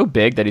he's just so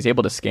big that he's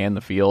able to scan the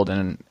field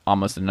in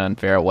almost an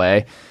unfair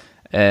way.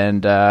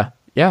 And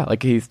yeah,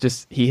 like he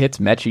hits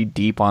Mechie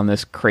deep on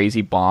this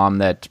crazy bomb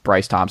that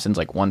Bryce Thompson's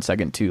like 1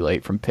 second too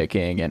late from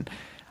picking, and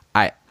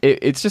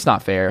it's just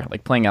not fair.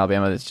 Like, playing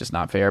Alabama, it's just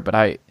not fair.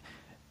 But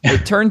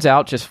it turns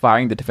out just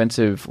firing the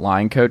defensive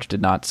line coach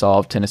did not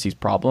solve Tennessee's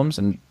problems,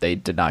 and they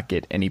did not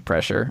get any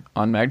pressure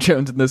on Mac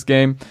Jones in this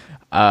game.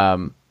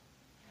 Tennessee's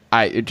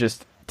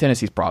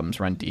problems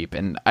run deep,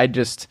 and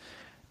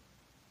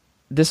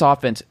this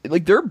offense,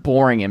 like, they're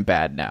boring and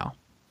bad now.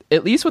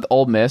 At least with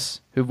Ole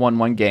Miss, who've won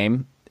 1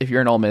 game. If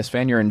you're an Ole Miss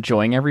fan, you're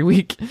enjoying every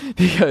week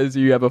because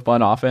you have a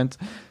fun offense.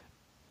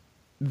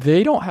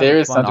 They don't have a fun offense. There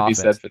is something to be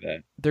said for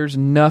that. There's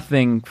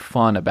nothing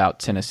fun about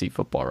Tennessee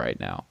football right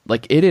now.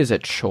 Like, it is a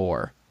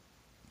chore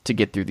to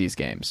get through these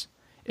games.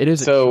 It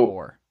is a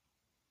chore.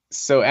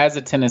 So as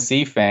a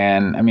Tennessee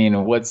fan, I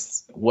mean,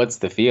 what's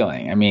the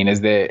feeling? I mean,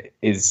 is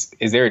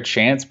there a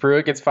chance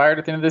Pruitt gets fired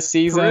at the end of this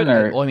season?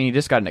 Well, I mean, he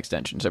just got an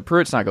extension, so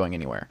Pruitt's not going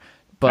anywhere.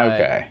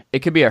 But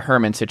it could be a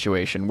Herman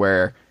situation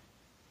where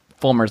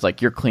Fulmer's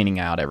like, you're cleaning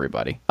out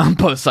everybody on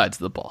both sides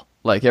of the ball.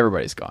 Like,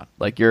 everybody's gone.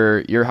 Like,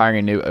 you're hiring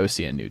a new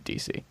OC and new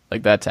DC.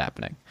 Like, that's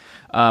happening.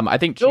 I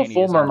think Bill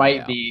Fulmer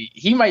might be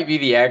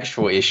the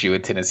actual issue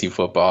with Tennessee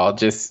football.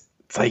 Just,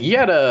 it's like, you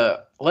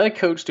gotta let a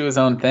coach do his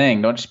own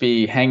thing. Don't just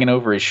be hanging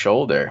over his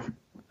shoulder.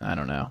 I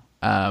don't know.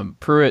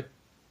 Fulmer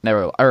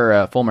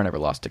never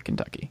lost to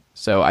Kentucky.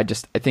 So I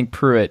think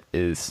Pruitt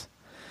is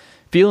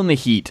feeling the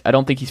heat. I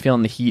don't think he's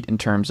feeling the heat in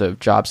terms of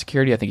job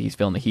security. I think he's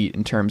feeling the heat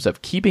in terms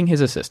of keeping his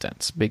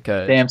assistants,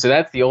 because... Damn, so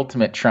that's the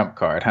ultimate trump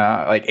card,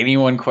 huh? Like,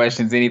 anyone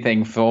questions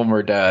anything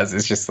Fulmer does,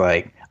 it's just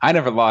like, I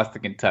never lost to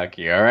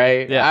Kentucky, all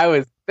right?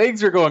 Yeah.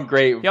 Things were going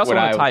great. He also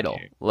won a title.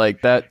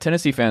 Like, that,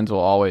 Tennessee fans will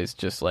always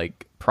just,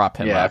 like, prop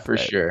him up. Yeah, for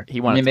sure.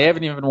 They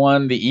haven't even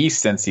won the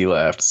East since he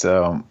left,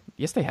 so...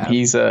 Yes, they have.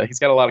 He's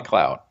got a lot of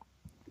clout.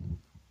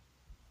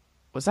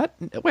 Was that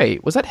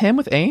him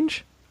with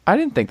Ainge? I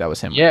didn't think that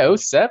was him. Yeah,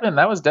 '07.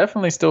 That was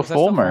definitely still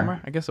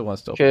Fulmer. I guess it was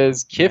still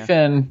because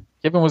Kiffin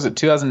was at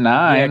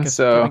 2009. Yeah, because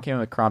so Kiffin came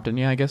with Crompton.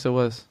 Yeah, I guess it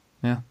was.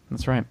 Yeah,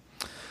 that's right.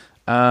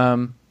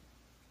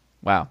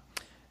 Wow.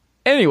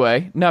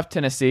 Anyway, enough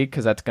Tennessee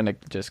because that's going to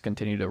just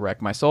continue to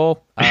wreck my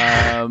soul.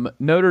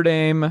 Notre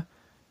Dame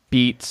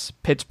beats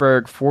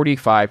Pittsburgh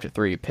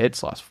 45-3.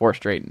 Pitts lost 4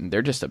 straight, and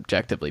they're just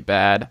objectively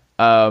bad.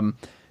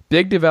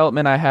 Big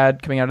development I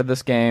had coming out of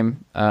this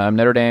game.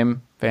 Notre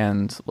Dame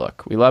fans,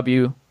 look, we love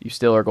you. You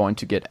still are going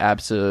to get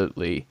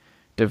absolutely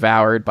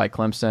devoured by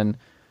Clemson.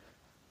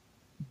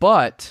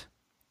 But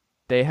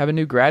they have a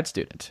new grad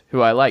student who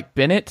I like.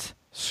 Bennett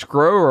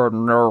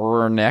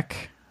Skrournek.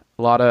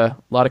 A lot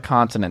of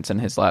consonants in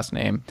his last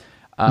name.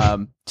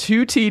 2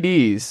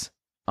 TDs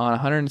on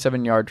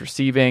 107 yards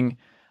receiving.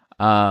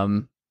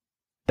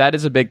 That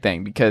is a big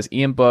thing because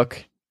Ian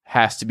Book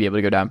has to be able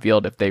to go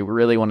downfield if they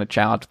really want to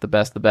challenge the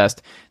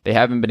best. They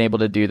haven't been able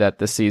to do that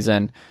this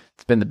season.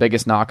 It's been the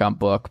biggest knock on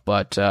Book,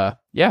 but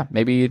yeah,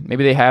 maybe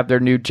they have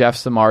their new Jeff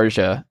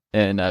Samardzija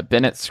in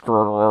Bennett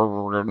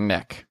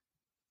Skrournek.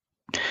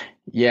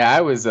 Yeah,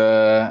 I was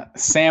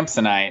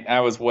Samsonite. I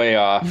was way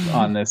off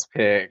on this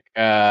pick.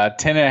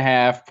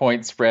 10.5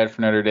 point spread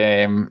for Notre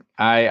Dame.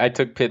 I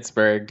took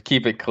Pittsburgh to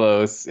keep it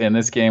close, and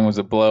this game was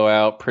a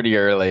blowout pretty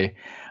early.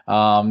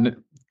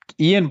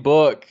 Ian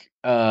Book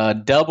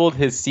doubled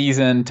his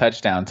season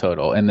touchdown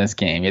total in this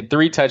game. He had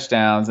 3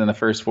 touchdowns in the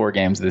first 4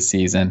 games of the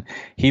season.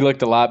 He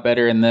looked a lot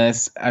better in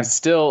this. I'm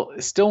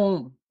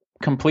still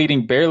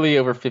completing barely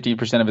over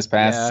 50% of his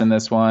passes in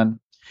this one.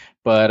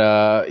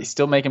 But he's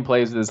still making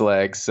plays with his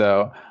legs.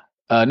 So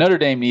Notre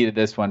Dame needed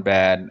this one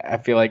bad. I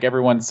feel like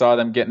everyone saw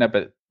them getting up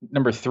at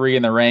number 3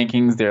 in the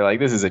rankings. They're like,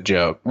 this is a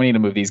joke. We need to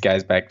move these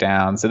guys back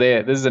down. So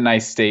this is a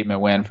nice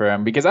statement win for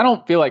them because I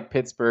don't feel like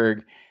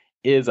Pittsburgh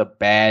is a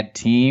bad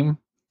team.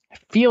 I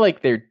feel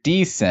like they're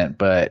decent,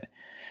 but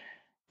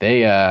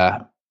they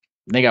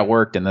got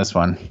worked in this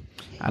one.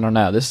 I don't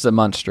know. This is a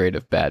month straight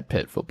of bad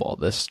Pitt football.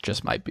 This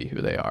just might be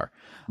who they are.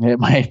 It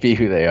might be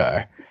who they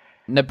are.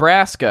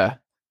 Nebraska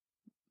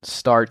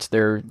starts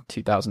their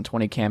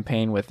 2020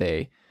 campaign with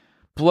a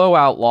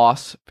blowout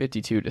loss,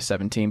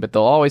 52-17, but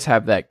they'll always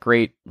have that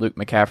great Luke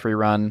McCaffrey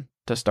run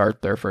to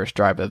start their first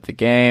drive of the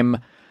game.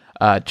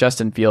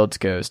 Justin Fields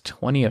goes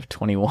 20 of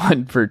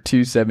 21 for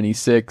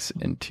 276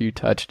 and 2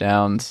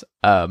 touchdowns.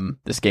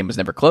 This game was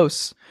never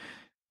close.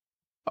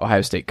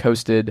 Ohio State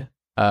coasted.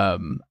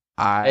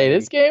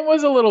 This game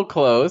was a little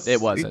close.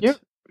 It wasn't.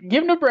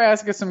 Give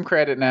Nebraska some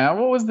credit now.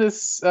 What was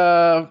this?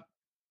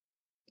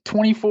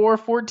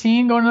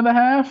 24-14 going into the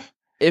half?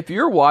 If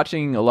you're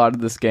watching a lot of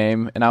this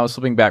game, and I was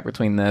flipping back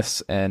between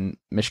this and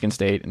Michigan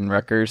State and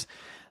Rutgers,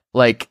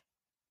 like,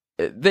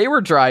 they were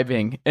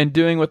driving and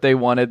doing what they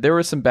wanted. There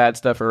was some bad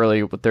stuff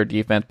early with their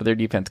defense, but their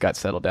defense got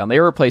settled down.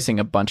 They were replacing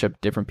a bunch of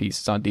different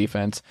pieces on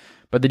defense,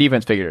 but the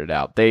defense figured it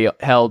out. They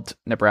held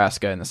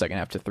Nebraska in the second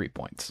half to 3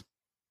 points.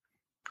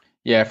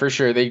 Yeah, for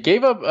sure. They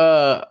gave up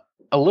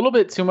a little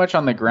bit too much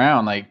on the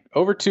ground, like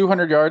over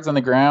 200 yards on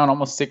the ground,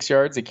 almost 6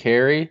 yards a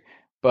carry.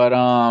 But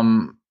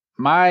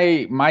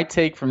my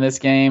take from this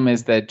game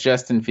is that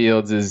Justin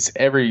Fields is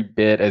every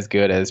bit as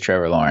good as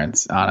Trevor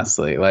Lawrence,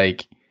 honestly.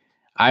 Like,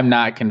 I'm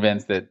not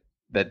convinced that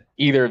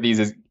either of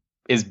these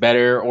is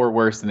better or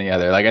worse than the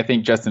other. Like, I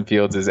think Justin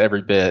Fields is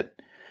every bit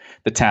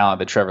the talent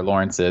that Trevor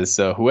Lawrence is.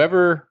 So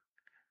whoever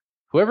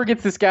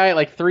gets this guy at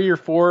like 3 or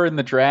 4 in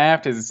the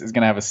draft is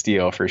going to have a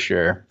steal for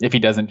sure, if he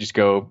doesn't just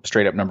go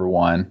straight up number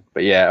 1.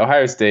 But yeah,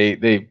 Ohio State,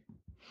 this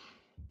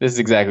is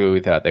exactly what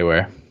we thought they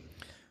were.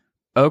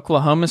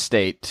 Oklahoma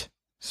State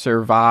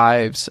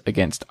survives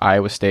against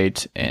Iowa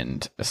State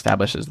and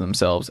establishes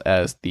themselves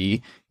as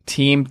the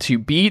team to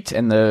beat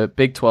and the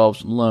Big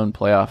 12's lone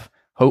playoff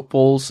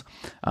hopefuls.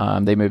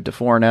 They moved to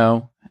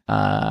 4-0.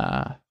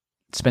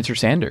 Spencer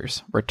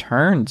Sanders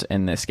returns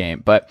in this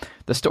game. But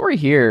the story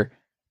here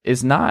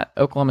is not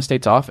Oklahoma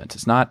State's offense.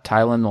 It's not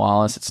Tylan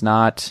Wallace. It's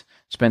not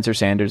Spencer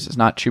Sanders. It's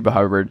not Chuba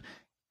Hubbard.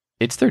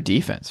 It's their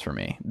defense for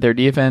me. Their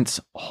defense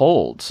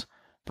holds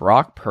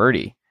Brock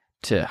Purdy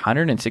to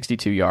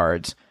 162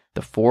 yards,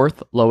 the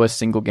 4th lowest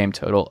single game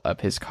total of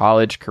his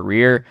college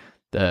career.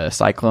 The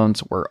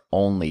Cyclones were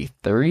only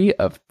 3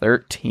 of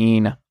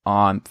 13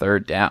 on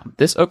third down.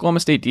 This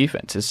Oklahoma State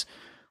defense is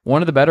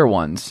one of the better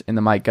ones in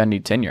the Mike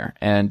Gundy tenure.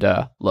 And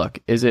look,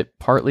 is it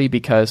partly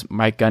because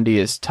Mike Gundy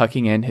is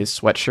tucking in his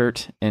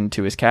sweatshirt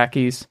into his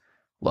khakis?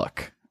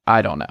 Look,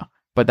 I don't know.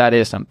 But that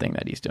is something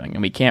that he's doing.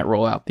 And we can't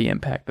roll out the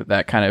impact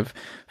that kind of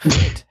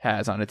fit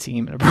has on a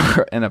team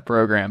in a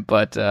program.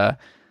 But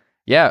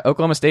yeah,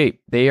 Oklahoma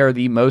State, they are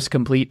the most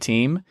complete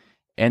team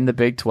in the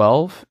Big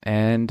 12.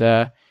 And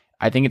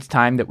I think it's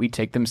time that we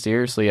take them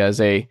seriously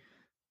as a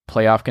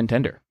playoff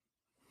contender.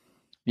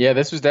 Yeah,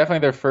 this was definitely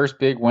their first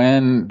big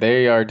win.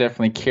 They are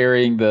definitely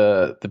carrying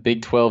the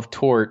Big 12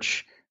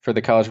 torch for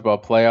the college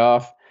football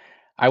playoff.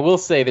 I will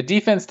say the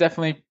defense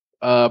definitely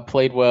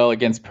played well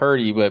against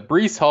Purdy, but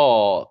Breece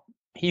Hall,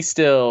 he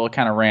still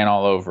kind of ran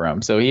all over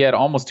him. So he had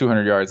almost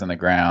 200 yards on the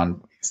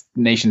ground,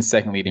 nation's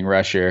second leading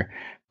rusher.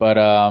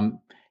 But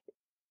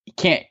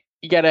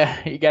you gotta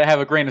have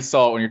a grain of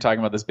salt when you're talking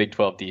about this Big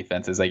 12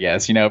 defenses, I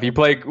guess. If you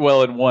play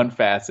well in one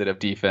facet of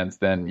defense,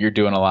 then you're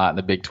doing a lot in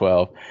the Big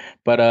 12.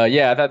 But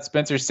yeah, I thought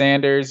Spencer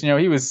Sanders,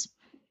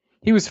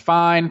 he was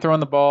fine throwing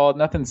the ball,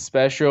 nothing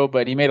special,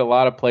 but he made a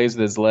lot of plays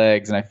with his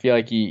legs, and I feel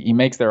like he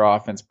makes their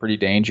offense pretty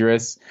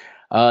dangerous.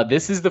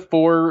 This is the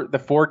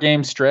four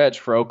game stretch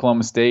for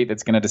Oklahoma State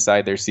that's going to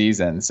decide their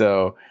season.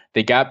 So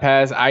they got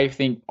past, I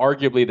think,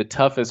 arguably the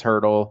toughest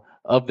hurdle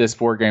of this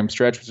 4 game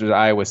stretch, which was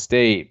Iowa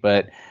State.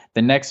 But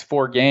the next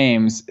 4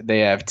 games, they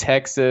have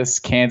Texas,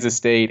 Kansas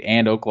State,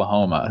 and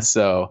Oklahoma.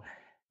 So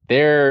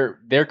they're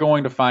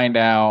going to find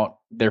out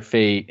their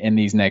fate in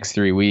these next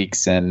 3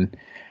 weeks, and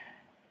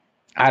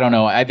I don't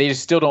know. They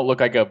just still don't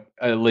look like a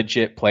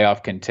legit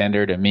playoff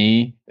contender to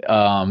me.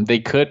 They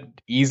could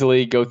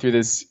easily go through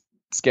this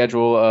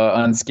schedule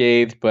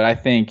unscathed, but I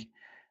think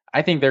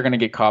they're going to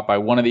get caught by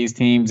one of these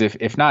teams,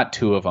 if not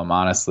 2 of them,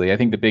 honestly. I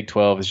think the Big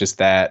 12 is just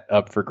that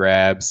up for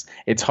grabs.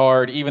 It's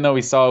hard, even though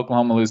we saw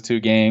Oklahoma lose 2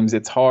 games,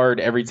 it's hard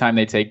every time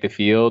they take the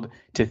field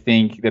to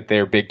think that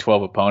their Big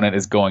 12 opponent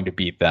is going to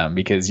beat them,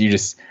 because you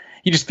just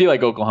feel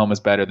like Oklahoma's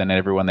better than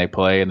everyone they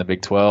play in the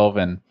Big 12.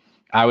 And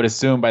I would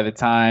assume by the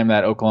time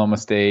that Oklahoma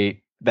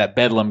State, that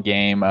Bedlam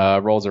game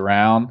rolls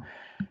around,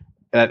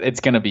 that it's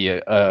going to be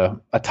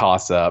a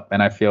toss-up.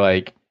 And I feel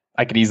like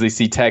I could easily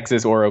see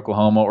Texas or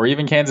Oklahoma or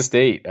even Kansas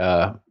State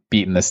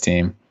beating this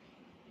team.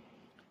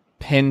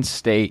 Penn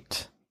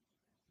State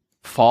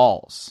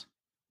falls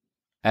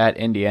at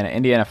Indiana.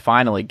 Indiana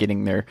finally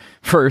getting their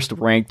first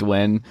ranked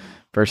win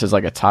versus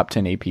like a top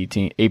 10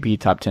 AP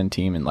top 10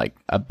 team in like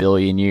a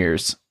billion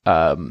years.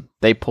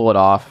 They pull it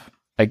off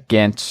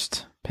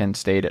against Penn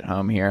State at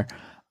home here.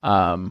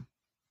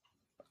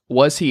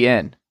 Was he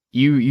in?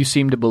 You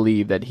seem to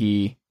believe that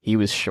he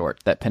was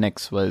short, that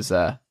Penix was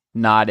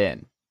not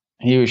in.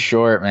 He was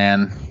short,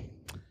 man.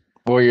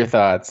 What were your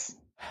thoughts?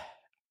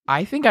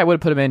 I think I would have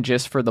put him in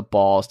just for the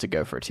balls to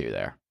go for 2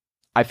 there.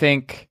 I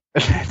think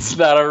it's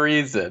not a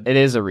reason. It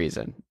is a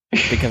reason,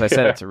 because I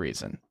said it's a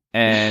reason.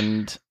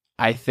 And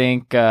I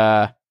think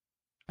the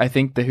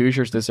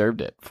Hoosiers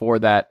deserved it for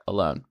that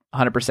alone,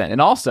 100%.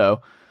 And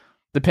also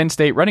the Penn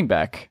State running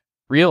back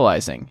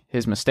realizing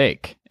his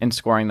mistake and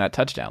scoring that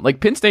touchdown.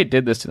 Like, Penn State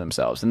did this to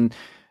themselves. And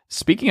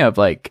speaking of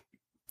like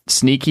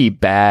sneaky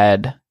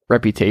bad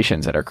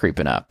reputations that are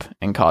creeping up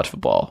in college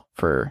football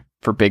for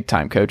big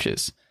time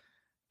coaches,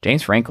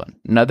 James Franklin,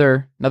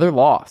 another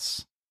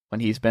loss when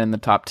he's been in the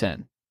top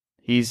 10.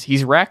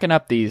 He's racking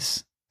up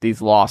these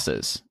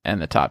losses in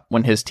the top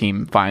when his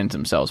team finds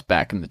themselves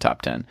back in the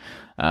top 10.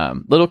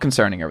 Little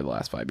concerning over the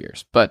last 5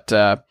 years, but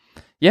I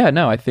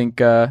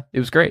think it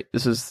was great.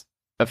 This is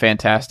a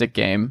fantastic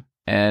game,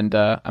 and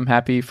I'm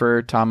happy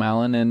for Tom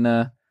Allen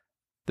and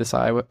this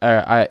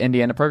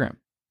Indiana program.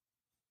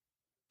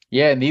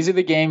 Yeah, and these are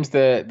the games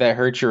that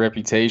hurt your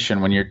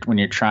reputation when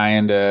you're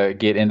trying to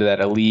get into that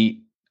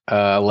elite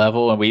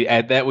level.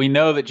 And we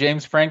know that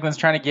James Franklin's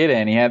trying to get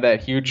in. He had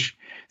that huge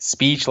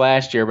speech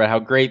last year about how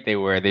great they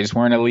were. They just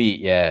weren't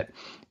elite yet.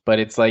 But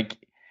it's like,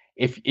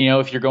 if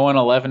you're going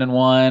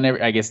 11-1,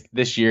 I guess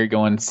this year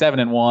going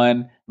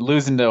 7-1,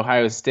 losing to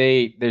Ohio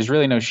State, there's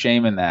really no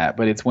shame in that.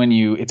 But it's when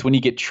you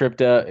get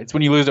tripped up. It's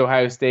when you lose to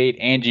Ohio State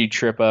and you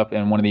trip up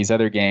in one of these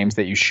other games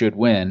that you should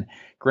win.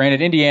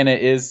 Granted, Indiana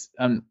is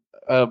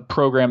a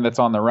program that's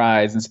on the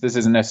rise, and so this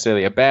isn't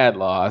necessarily a bad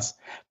loss,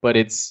 but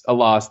it's a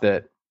loss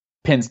that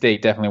Penn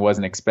State definitely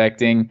wasn't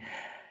expecting.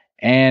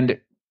 And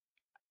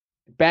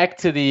back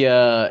to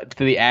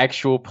the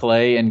actual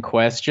play in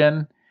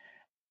question,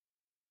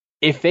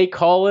 if they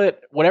call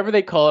it whatever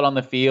they call it on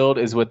the field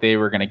is what they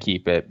were going to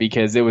keep it,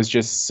 because it was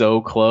just so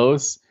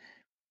close.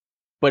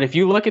 But if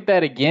you look at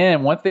that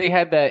again, once they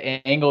had that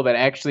angle that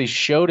actually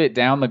showed it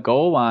down the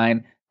goal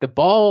line, the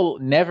ball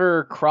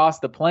never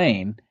crossed the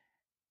plane.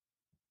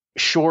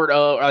 Short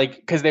of, like,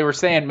 because they were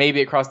saying maybe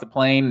it crossed the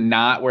plane,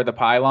 not where the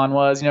pylon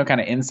was, kind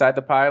of inside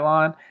the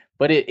pylon,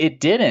 but it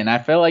didn't. I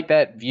felt like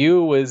that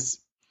view was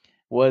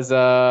what's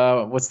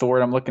the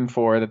word I'm looking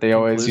for that they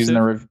always use in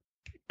the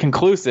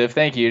conclusive.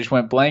 Thank you. Just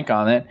went blank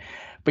on it.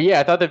 But yeah,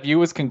 I thought the view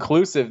was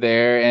conclusive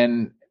there,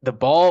 and the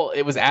ball,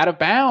 it was out of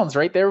bounds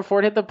right there before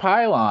it hit the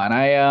pylon.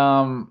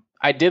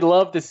 I did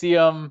love to see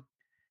them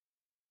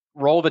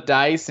roll the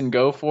dice and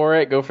go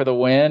for the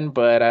win.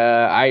 But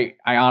I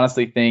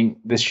honestly think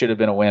this should have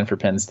been a win for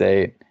Penn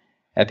State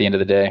at the end of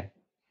the day.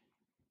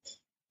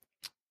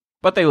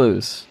 But they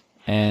lose,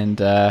 and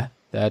they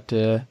are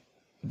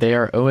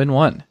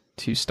 0-1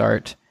 to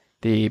start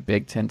the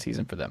Big Ten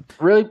season for them.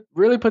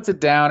 Really puts a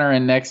downer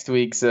in next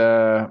week's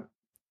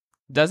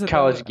Does it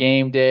college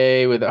game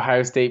day with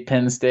Ohio State,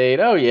 Penn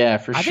State. Oh yeah,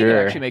 for I sure. think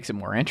it actually makes it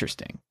more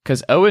interesting,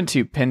 because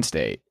 0-2 Penn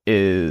State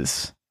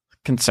is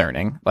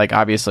concerning. Like,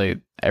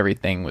 obviously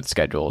everything with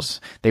schedules,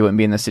 they wouldn't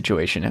be in this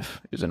situation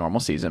if it was a normal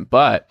season,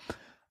 but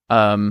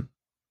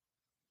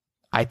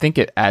I think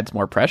it adds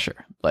more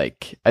pressure.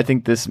 Like, I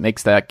think this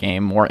makes that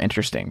game more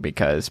interesting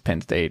because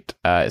Penn State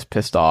is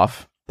pissed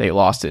off. They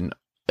lost in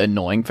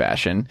annoying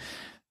fashion.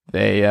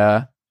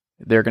 They're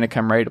going to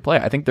come ready to play.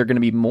 I think they're going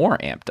to be more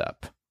amped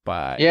up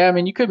But Yeah, I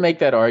mean, you could make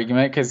that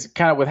argument because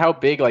kind of with how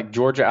big like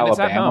Georgia And it's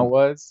at Alabama home.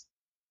 was.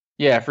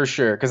 Yeah, for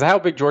sure. Because how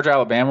big Georgia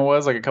Alabama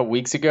was like a couple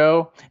weeks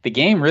ago, the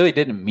game really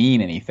didn't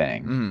mean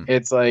anything. Mhm.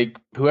 It's like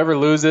whoever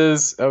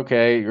loses,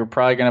 okay, you're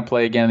probably going to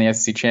play again in the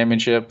SEC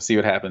championship. See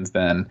what happens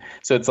then.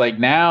 So it's like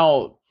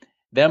now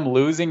them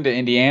losing to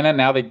Indiana,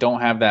 now they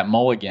don't have that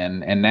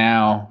mulligan, and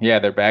now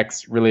their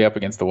back's really up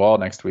against the wall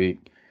next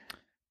week.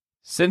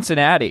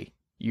 Cincinnati,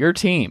 your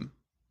team,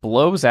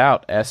 blows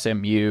out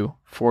SMU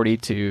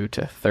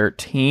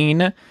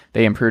 42-13.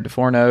 They improved to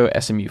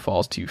 4-0. SMU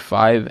falls to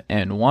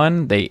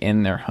 5-1. They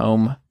end their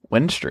home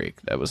win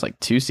streak. That was like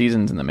 2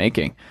 seasons in the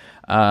making.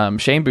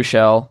 Shane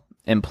Buechele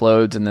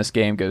implodes in this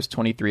game, goes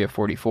 23 of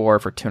 44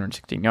 for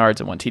 216 yards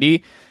and 1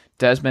 TD.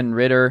 Desmond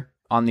Ridder,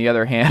 on the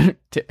other hand,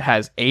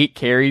 has 8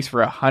 carries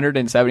for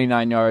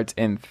 179 yards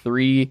and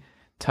 3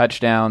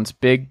 touchdowns.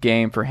 Big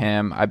game for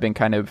him. I've been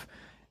kind of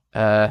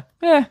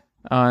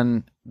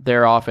on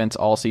their offense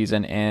all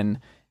season and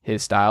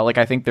his style. Like,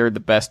 I think they're the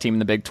best team in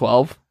the Big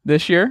 12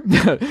 this year.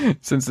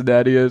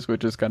 Cincinnati is,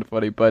 which is kind of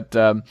funny. But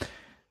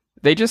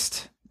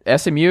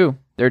SMU,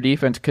 their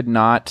defense could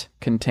not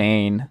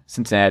contain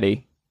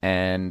Cincinnati.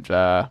 And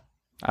I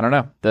don't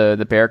know.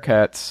 The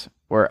Bearcats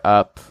were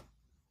up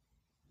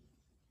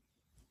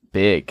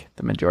big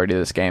the majority of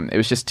this game. It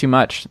was just too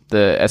much.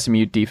 The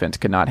SMU defense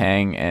could not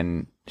hang,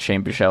 and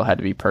Shane Buechele had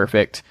to be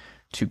perfect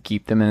to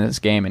keep them in this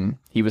game, and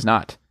he was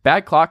not.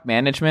 Bad clock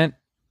management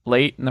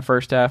late in the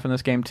first half in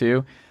this game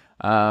too.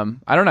 I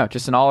don't know,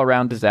 just an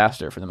all-around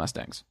disaster for the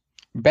Mustangs.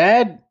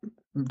 Bad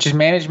just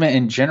management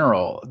in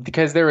general,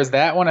 because there was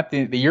that one at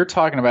the you're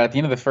talking about at the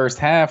end of the first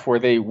half where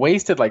they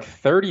wasted like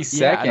 30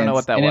 seconds I don't know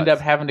what that and was. ended up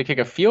having to kick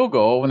a field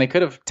goal when they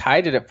could have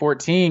tied it at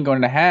 14 going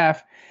into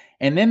half,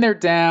 and then they're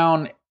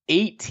down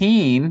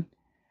 18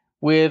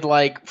 with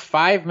like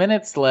 5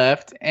 minutes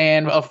left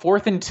and a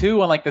 4th and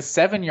 2 on like the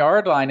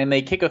 7-yard line, and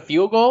they kick a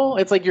field goal.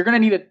 It's like you're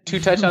going to need 2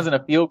 touchdowns and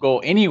a field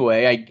goal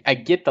anyway. I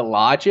get the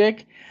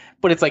logic,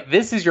 but it's like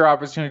this is your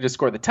opportunity to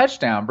score the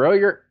touchdown, bro.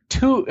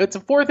 It's a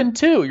 4th and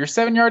 2. You're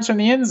 7 yards from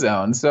the end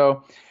zone.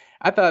 So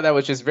I thought that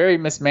was just very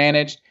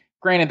mismanaged.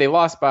 Granted, they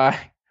lost by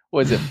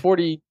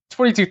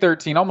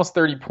 42-13, almost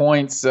 30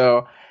 points.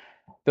 So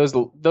those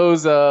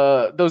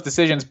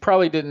decisions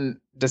probably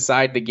didn't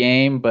decide the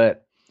game,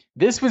 but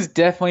this was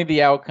definitely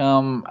the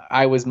outcome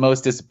I was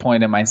most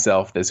disappointed in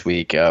myself this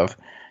week of,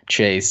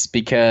 Chase,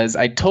 because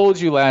I told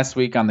you last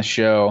week on the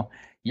show,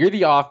 you're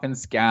the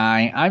offense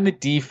guy, I'm the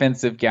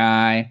defensive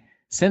guy.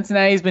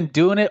 Cincinnati's been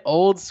doing it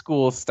old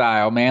school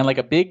style, man, like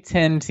a Big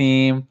Ten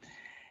team.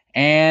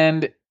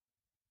 And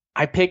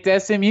I picked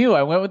SMU.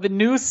 I went with the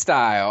new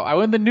style. I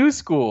went with the new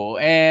school.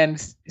 And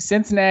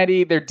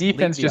Cincinnati, their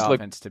defense just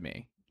looked... to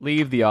me.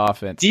 Leave the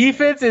offense.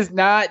 Defense is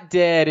not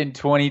dead in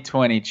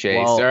 2020, Chase.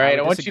 Well, all right,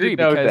 I want you to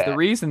know because the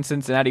reason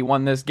Cincinnati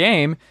won this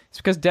game is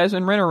because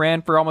Desmond Ridder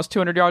ran for almost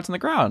 200 yards on the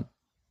ground.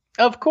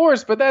 Of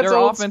course, but that's their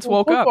offense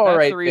woke up.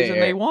 That's the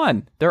reason they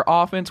won. Their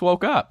offense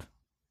woke up.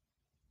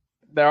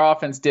 Their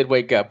offense did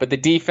wake up, but the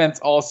defense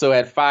also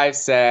had 5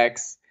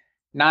 sacks,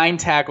 9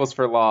 tackles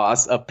for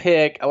loss, a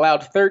pick,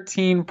 allowed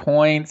 13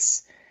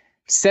 points,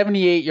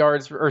 78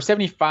 yards or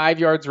 75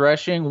 yards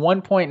rushing,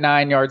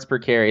 1.9 yards per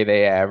carry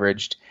they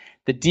averaged.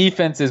 The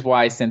defense is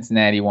why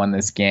Cincinnati won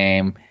this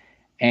game,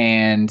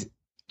 and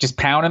just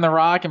pounding the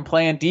rock and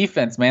playing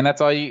defense, man. That's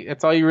all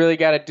you really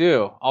got to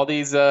do. All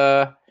these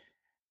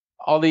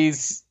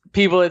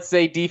people that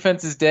say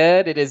defense is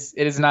dead, it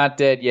is not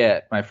dead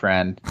yet, my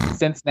friend.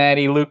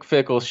 Cincinnati, Luke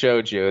Fickell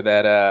showed you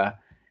that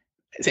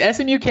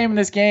SMU came in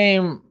this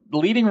game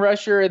leading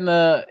rusher in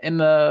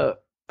the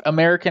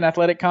American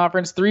Athletic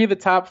Conference, 3 of the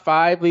top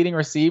 5 leading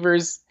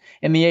receivers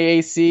in the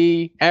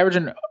AAC,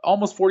 averaging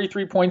almost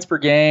 43 points per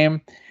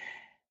game.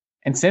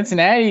 And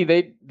Cincinnati,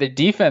 the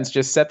defense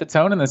just set the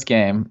tone in this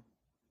game.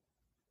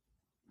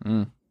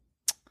 So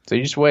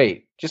you just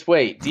wait.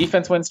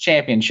 Defense wins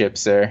championships,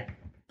 sir.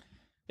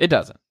 It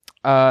doesn't.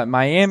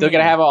 Miami still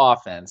gotta have an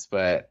offense,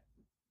 but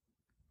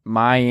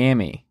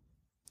Miami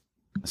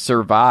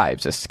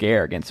survives a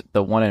scare against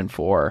the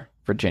 1-4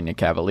 Virginia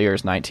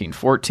Cavaliers,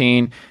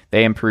 19-14.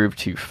 They improved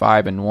to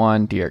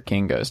 5-1. De'Aaron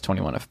King goes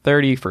 21 of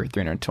 30 for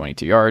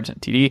 322 yards and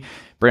TD.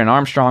 Brennan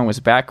Armstrong was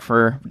back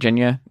for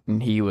Virginia,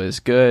 and he was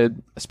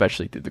good,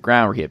 especially through the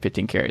ground, where he had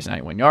 15 carries and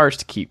 91 yards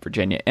to keep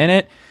Virginia in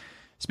it.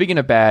 Speaking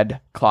of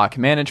bad clock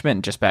management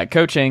and just bad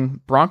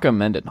coaching, Bronco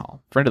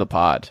Mendenhall, friend of the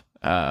pod,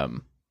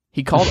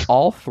 he called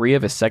all 3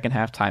 of his second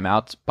half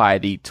timeouts by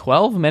the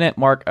 12-minute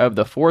mark of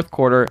the fourth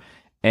quarter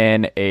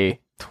in a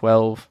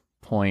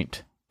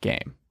 12-point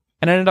game.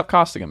 And it ended up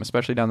costing him,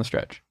 especially down the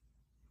stretch.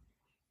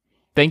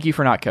 Thank you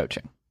for not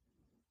coaching.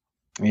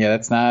 Yeah,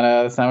 that's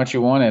not what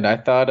you wanted. I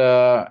thought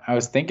I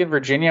was thinking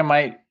Virginia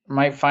might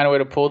find a way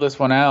to pull this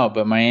one out,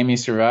 but Miami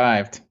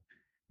survived.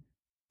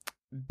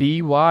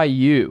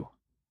 BYU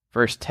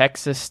versus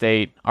Texas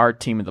State, our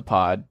team of the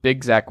pod.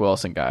 Big Zach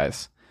Wilson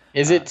guys.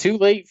 Is it too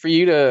late for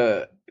you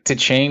to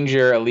change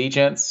your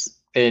allegiance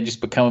and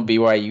just become a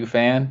BYU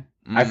fan?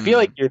 I feel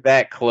like you're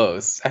that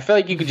close. I feel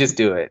like you could just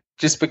do it.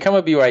 Just become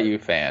a BYU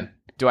fan.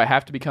 Do I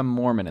have to become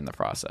Mormon in the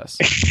process?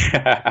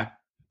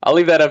 I'll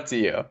leave that up to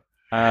you.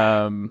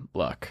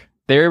 Look,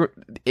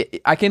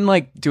 I can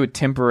like do a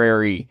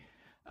temporary,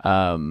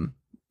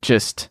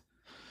 just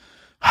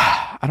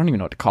I don't even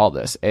know what to call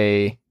this,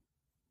 a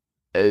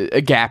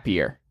gap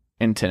year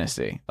in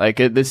Tennessee. Like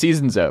the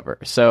season's over,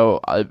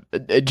 so I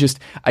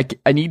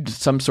need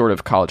some sort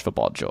of college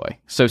football joy.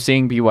 So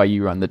seeing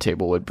BYU run the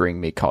table would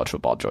bring me college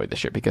football joy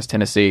this year because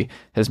Tennessee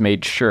has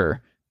made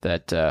sure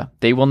that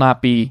they will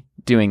not be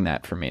doing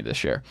that for me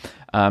this year.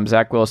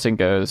 Zach Wilson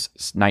goes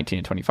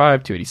 19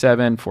 25,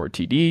 287, 4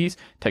 TDs.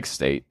 Texas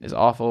State is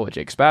awful with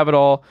Jake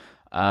Spavital.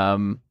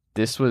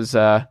 This was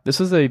a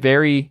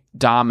very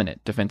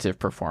dominant defensive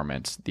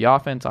performance. The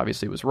offense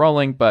obviously was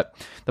rolling, but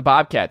the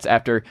Bobcats,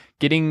 after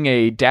getting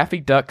a Daffy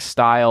Duck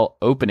style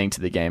opening to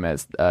the game,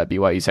 as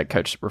BYU's head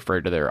coach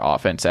referred to their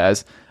offense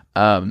as,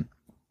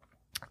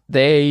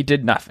 they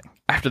did nothing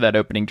after that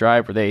opening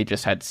drive, where they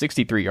just had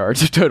 63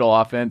 yards of total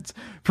offense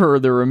for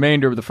the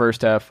remainder of the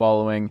first half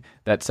following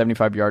that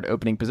 75-yard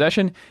opening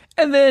possession,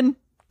 and then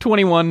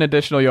 21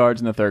 additional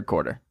yards in the third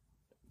quarter.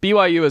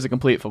 BYU is a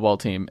complete football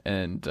team,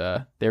 and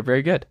they're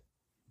very good.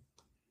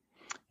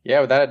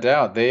 Yeah, without a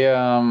doubt.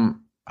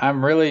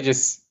 I'm really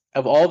just,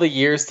 of all the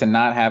years to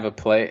not have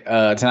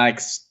to not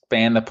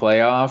expand the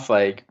playoff,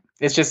 like,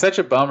 it's just such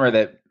a bummer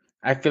that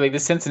I feel like the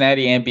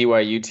Cincinnati and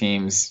BYU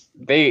teams,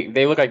 they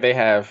look like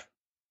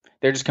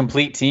they're just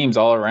complete teams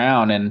all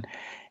around, and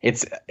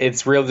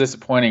it's real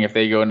disappointing if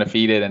they go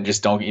undefeated and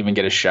just don't even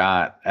get a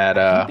shot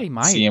at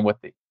seeing what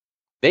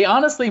they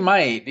honestly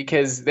might,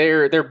 because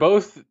they're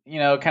both,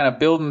 kind of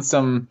building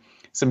some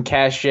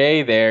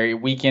cachet there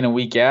week in and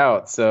week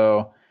out.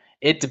 So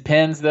it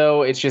depends,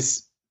 though. It's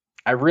just,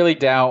 I really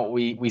doubt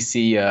we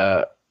see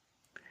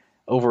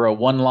over a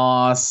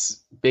one-loss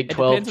Big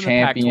 12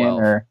 champion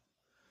or.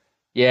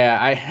 Yeah,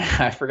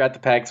 I forgot the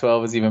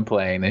Pac-12 was even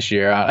playing this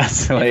year.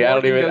 Honestly, I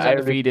don't even.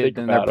 Undefeated,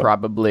 then they're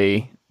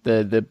probably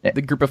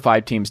the group of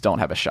 5 teams don't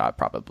have a shot,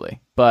 probably.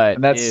 But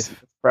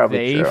if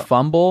they true.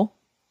 Fumble,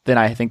 then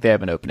I think they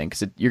have an opening,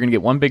 because you're going to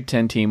get one Big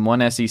Ten team,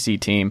 one SEC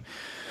team,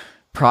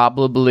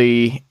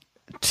 probably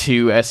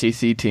 2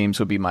 SEC teams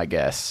would be my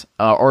guess,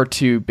 or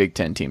 2 Big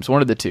Ten teams.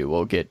 One of the 2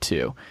 will get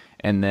 2,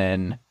 and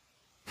then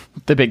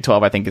the Big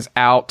 12 I think is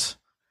out.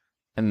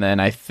 And then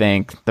I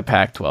think the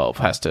Pac-12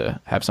 has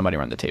to have somebody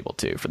run the table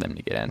too for them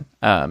to get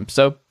in.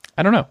 So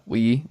I don't know.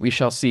 We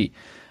shall see.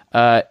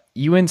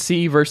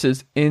 UNC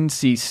versus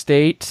NC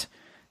State.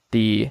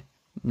 The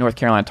North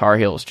Carolina Tar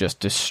Heels just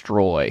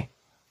destroy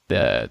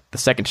the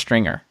second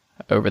stringer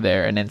over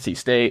there in NC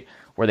State,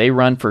 where they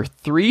run for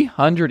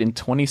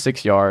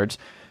 326 yards,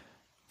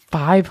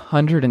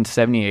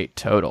 578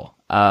 total.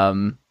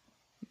 The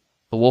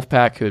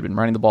Wolfpack, who had been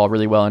running the ball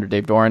really well under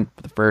Dave Doran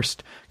for the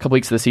first couple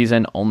weeks of the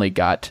season, only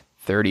got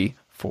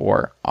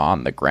 34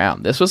 on the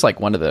ground. This was like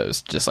one of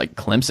those just like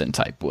Clemson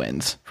type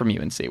wins from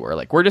UNC, where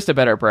like, we're just a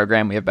better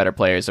program, we have better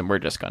players, and we're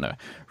just going to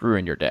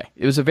ruin your day.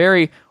 It was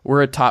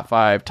we're a top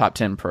 5, top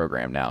 10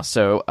 program now.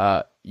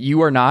 So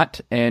you are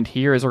not, and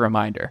here is a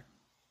reminder.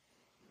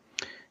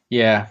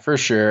 Yeah, for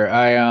sure.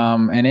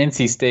 And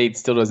NC State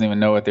still doesn't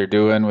even know what they're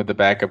doing with the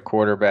backup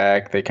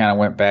quarterback. They kind of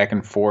went back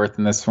and forth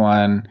in this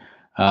one.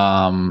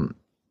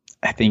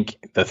 I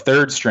think the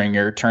third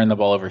stringer turned the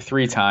ball over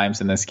 3 times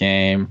in this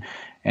game.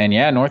 And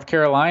yeah, North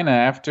Carolina,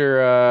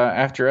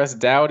 after us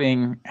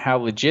doubting how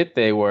legit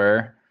they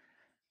were,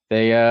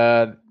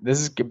 this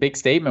is a big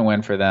statement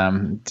win for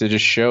them to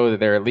just show that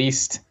they're at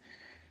least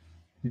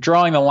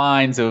drawing the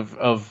lines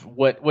of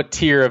what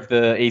tier of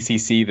the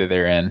ACC that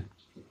they're in.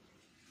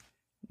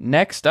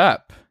 Next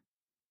up,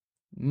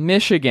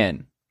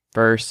 Michigan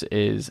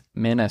versus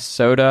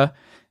Minnesota.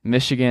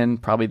 Michigan,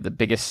 probably the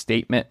biggest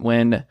statement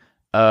win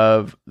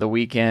of the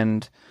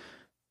weekend.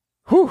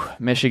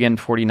 Michigan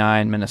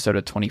 49,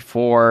 Minnesota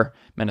 24.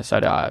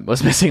 Minnesota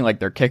was missing like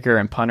their kicker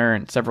and punter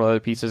and several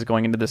other pieces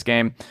going into this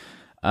game.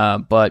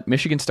 But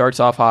Michigan starts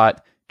off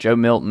hot. Joe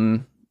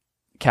Milton,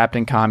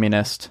 Captain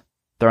Communist,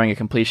 throwing a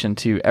completion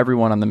to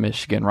everyone on the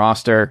Michigan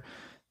roster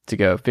to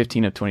go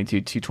 15 of 22,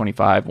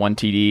 225, 1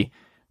 TD.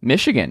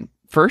 Michigan,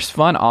 first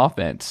fun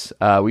offense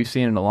we've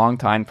seen in a long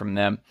time from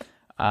them.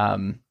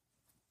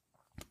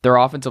 Their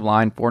offensive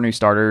line, 4 new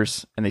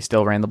starters, and they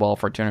still ran the ball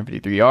for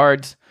 253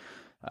 yards.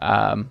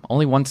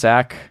 Only 1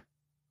 sack.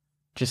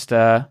 Just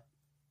Mr.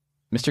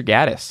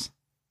 Gaddis,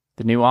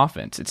 the new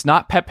offense. It's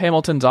not Pep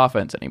Hamilton's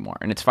offense anymore,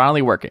 and it's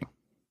finally working.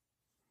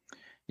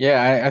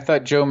 Yeah, I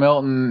thought Joe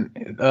Milton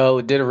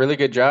did a really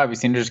good job. He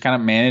seemed to just kind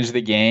of manage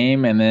the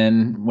game, and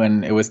then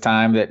when it was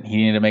time that he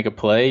needed to make a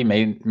play, he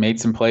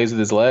made some plays with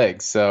his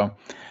legs. So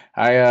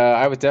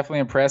I was definitely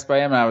impressed by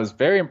him. I was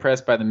very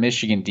impressed by the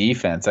Michigan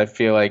defense. I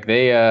feel like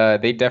they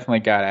definitely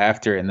got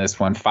after it in this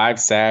one. 5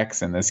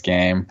 sacks in this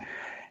game.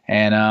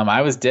 And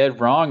I was dead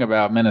wrong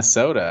about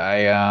Minnesota.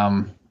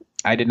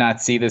 I did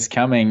not see this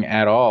coming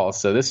at all.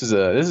 So this is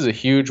a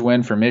huge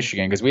win for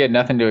Michigan, because we had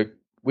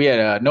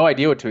no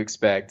idea what to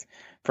expect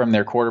from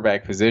their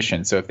quarterback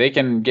position. So if they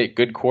can get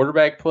good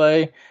quarterback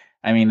play,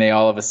 I mean, they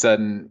all of a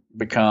sudden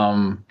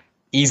become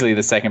easily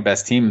the second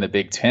best team in the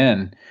Big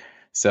Ten.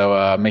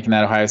 So making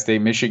that Ohio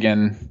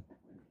State-Michigan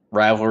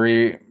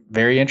rivalry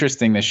very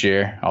interesting this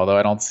year. Although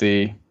I don't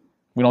see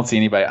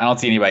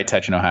anybody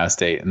touching Ohio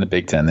State in the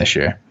Big Ten this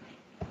year.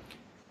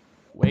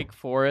 Wake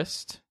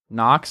Forest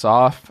knocks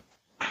off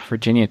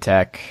Virginia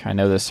Tech. I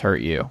know this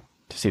hurt you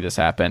to see this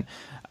happen.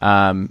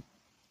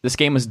 This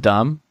game was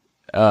dumb.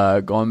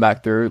 Going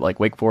back through, like,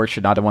 Wake Forest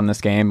should not have won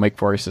this game. Wake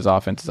Forest's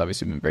offense has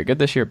obviously been very good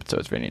this year, but so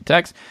has Virginia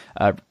Tech's.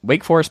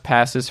 Wake Forest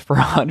passes for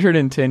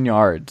 110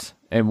 yards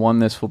and won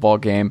this football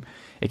game.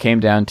 It came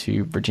down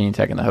to Virginia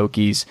Tech and the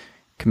Hokies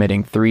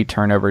committing 3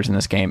 turnovers in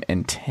this game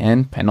and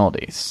 10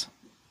 penalties.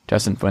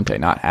 Justin Fuente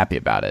not happy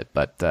about it,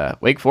 but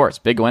Wake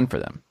Forest, big win for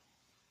them.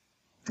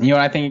 You know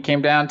what I think it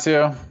came down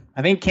to?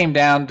 I think it came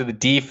down to the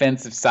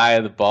defensive side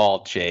of the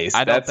ball, Chase.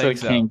 That's what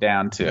it came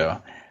down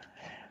to.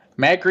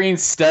 Matt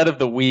Green's stud of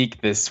the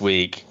week this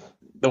week.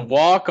 The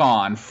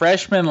walk-on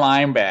freshman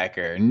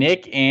linebacker,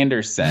 Nick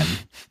Anderson.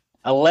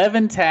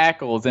 11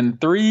 tackles and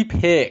 3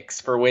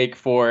 picks for Wake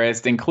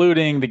Forest,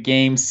 including the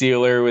game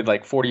sealer with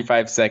like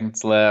 45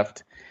 seconds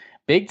left.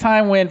 Big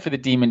time win for the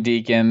Demon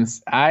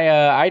Deacons.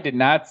 I did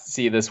not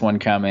see this one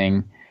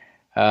coming.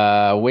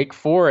 Wake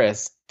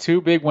Forest,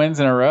 2 big wins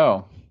in a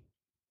row.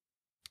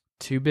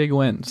 2 big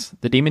wins.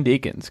 The Demon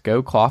Deacons,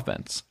 go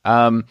Clawfence.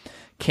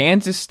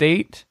 Kansas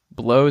State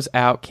blows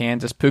out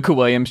Kansas. Puka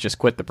Williams just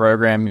quit the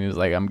program. He was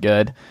like, I'm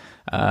good.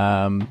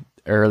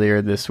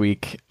 Earlier this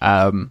week.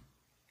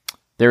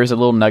 There was a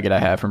little nugget I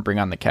have from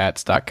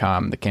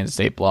bringonthecats.com, the Kansas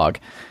State blog.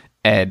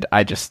 And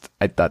I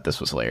thought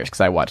this was hilarious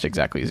because I watched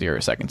exactly 0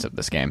 seconds of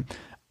this game.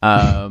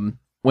 Meaning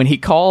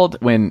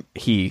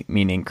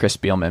Chris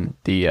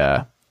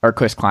Spielman, or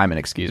Chris Kleiman,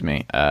 excuse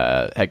me,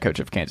 head coach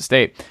of Kansas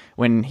State,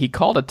 when he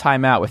called a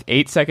timeout with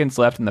 8 seconds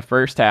left in the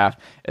first half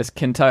as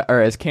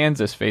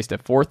Kansas faced a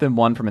 4th and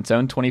 1 from its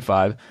own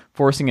 25,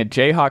 forcing a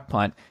Jayhawk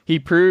punt, he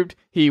proved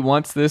he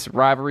wants this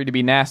rivalry to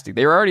be nasty.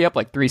 They were already up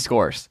like 3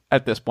 scores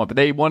at this point, but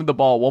they wanted the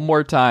ball one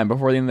more time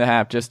before the end of the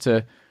half just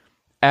to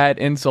add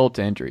insult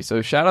to injury.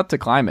 So shout out to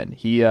Kleiman.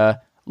 He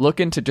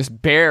looking to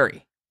just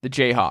bury the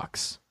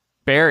Jayhawks.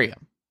 Bury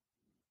them.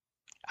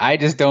 I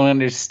just don't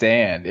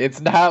understand. It's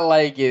not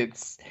like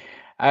it's,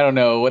 I don't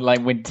know,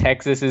 when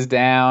Texas is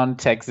down,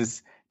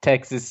 Texas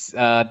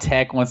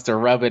Tech wants to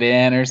rub it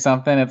in or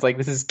something. It's like,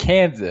 this is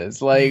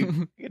Kansas. Like,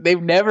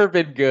 they've never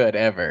been good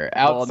ever.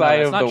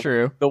 Outside of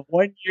the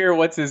 1 year,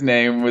 what's his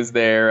name was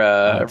there?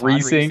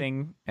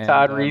 Reesing.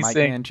 Todd Reesing. Mike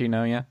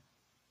Mangino, yeah.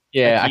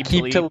 Yeah,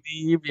 Aqib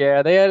Talib.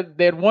 Yeah, they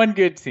had one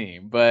good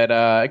team,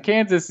 but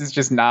Kansas is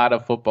just not a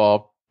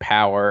football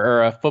power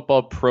or a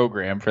football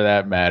program for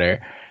that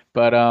matter.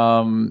 But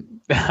I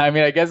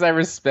mean, I guess I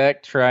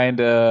respect trying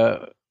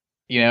to,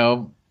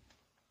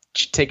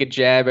 take a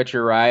jab at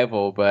your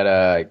rival,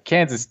 but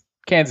Kansas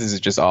is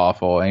just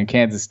awful, and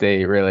Kansas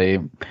State really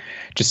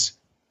just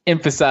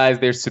emphasized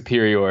their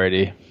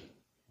superiority.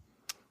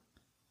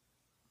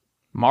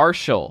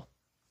 Marshall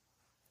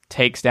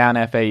takes down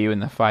FAU in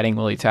the Fighting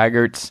Willie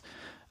Taggarts.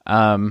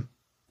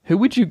 Who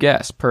would you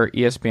guess, per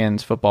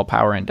ESPN's Football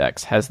Power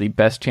Index, has the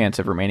best chance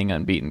of remaining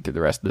unbeaten through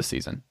the rest of the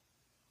season?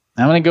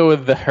 I'm going to go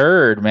with the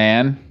Herd,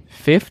 man.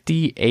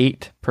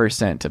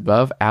 58%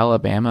 above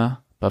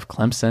Alabama, above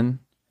Clemson.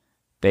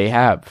 They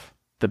have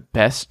the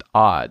best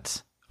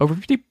odds, over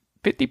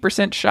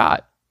 50%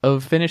 shot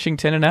of finishing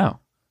 10-0.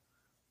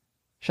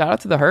 Shout out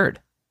to the Herd.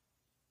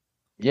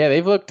 Yeah,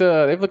 they've looked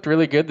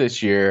really good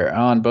this year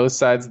on both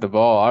sides of the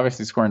ball.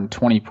 Obviously scoring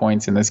 20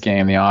 points in this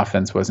game. The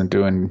offense wasn't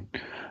doing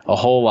a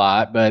whole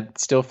lot, but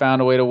still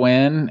found a way to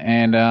win.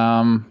 And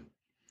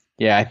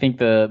I think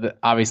the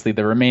obviously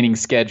the remaining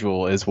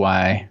schedule is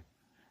why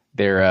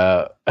they're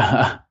a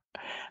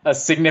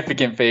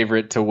significant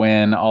favorite to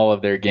win all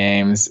of their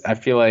games. I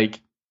feel like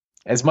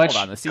as much the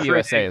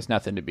CUSA is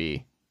nothing to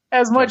be.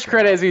 As much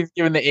credit as we've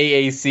given the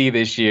AAC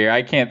this year,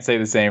 I can't say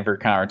the same for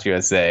Conference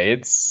USA.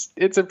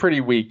 It's a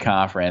pretty weak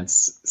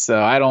conference.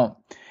 So I don't.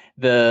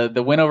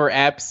 The win over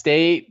App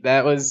State,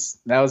 that was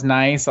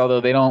nice,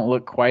 although they don't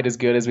look quite as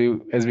good as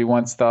we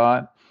once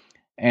thought.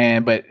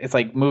 But it's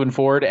like moving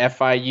forward,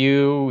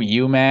 FIU,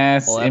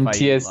 UMass,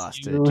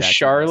 MTSU,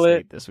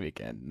 Charlotte this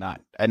weekend,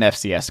 not an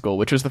FCS school,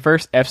 which was the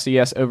first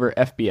FCS over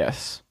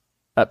FBS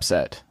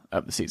upset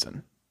of the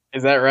season.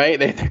 Is that right?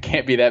 There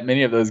can't be that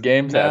many of those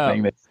games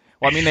happening.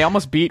 Well, I mean, they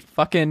almost beat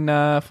fucking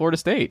Florida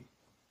State.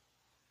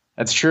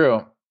 That's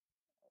true.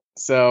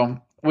 So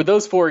with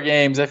those 4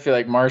 games, I feel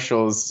like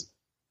Marshall's,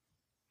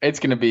 it's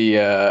going to be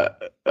a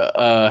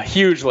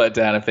huge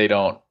letdown if they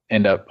don't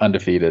end up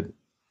undefeated.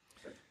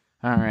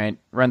 All right,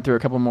 run through a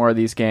couple more of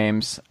these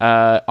games.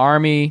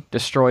 Army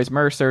destroys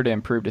Mercer to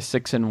improve to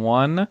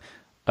 6-1.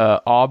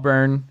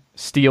 Auburn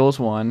steals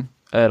one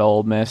at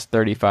Ole Miss,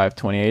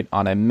 35-28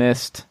 on a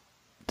missed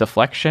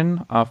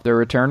deflection off their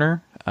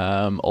returner.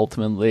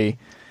 Ultimately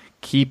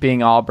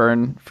keeping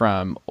Auburn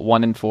from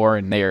 1-4,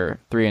 and they are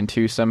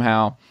 3-2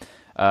 somehow.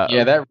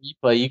 That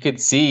replay you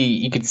could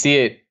see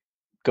it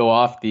go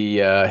off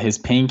the his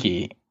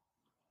pinky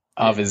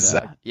of his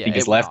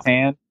left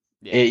hand.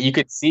 Yeah. You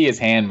could see his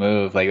hand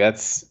move. Like,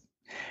 that's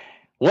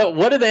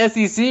What do the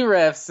SEC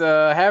refs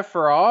have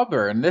for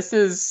Auburn? This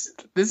is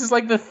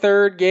like the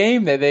third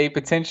game that they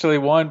potentially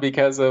won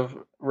because of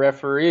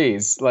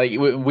referees. Like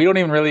we don't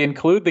even really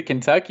include the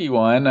Kentucky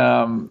one.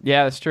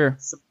 Yeah, that's true.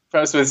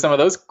 Supposed with some of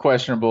those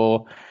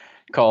questionable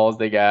calls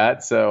they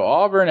got. So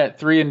Auburn at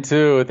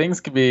 3-2, things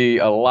could be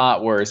a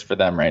lot worse for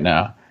them right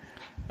now.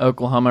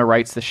 Oklahoma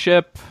rights the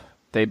ship.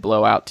 They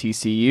blow out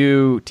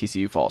TCU.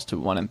 TCU falls to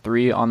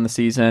 1-3 on the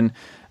season.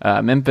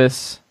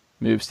 Memphis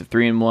moves to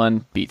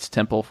 3-1, beats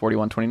Temple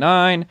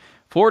 41-29.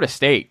 Florida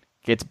State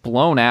gets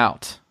blown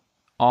out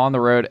on the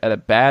road at a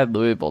bad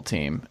Louisville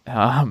team.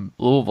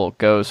 Louisville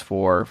goes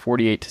for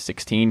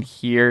 48-16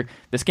 here.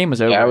 This game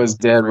was over. Yeah, I was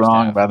dead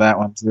wrong about that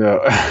one too.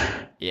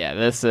 Yeah,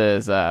 this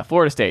is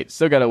Florida State.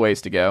 Still got a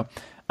ways to go.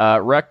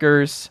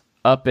 Rutgers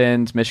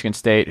upends Michigan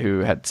State, who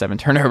had 7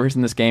 turnovers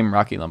in this game.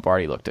 Rocky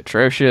Lombardi looked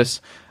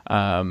atrocious.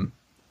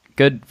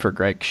 Good for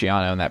Greg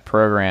Schiano in that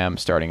program,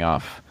 starting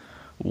off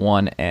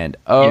 1-0.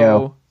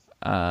 Yeah.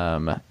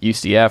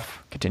 UCF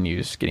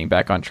continues getting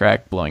back on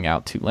track, blowing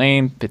out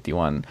Tulane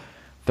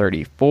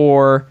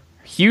 51-34.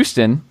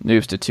 Houston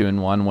moves to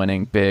 2-1,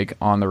 winning big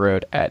on the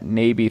road at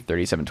Navy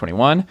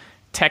 37-21.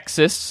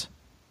 Texas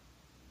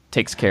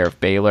takes care of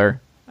Baylor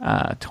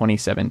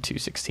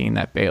 27-16.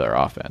 That Baylor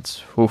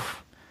offense.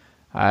 Oof.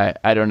 I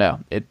don't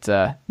know. It's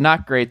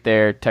not great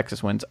there.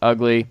 Texas wins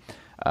ugly.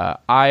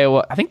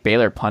 Iowa, I think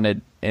Baylor punted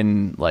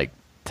in like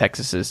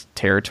Texas's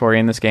territory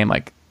in this game.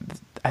 Like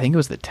I think it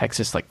was the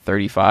Texas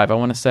 35, I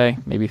want to say,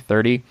 maybe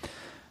 30.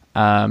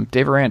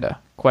 Dave Aranda,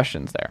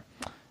 questions there.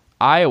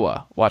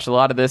 Iowa, watched a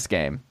lot of this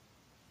game,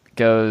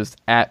 goes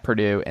at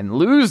Purdue and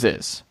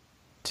loses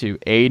to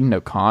Aiden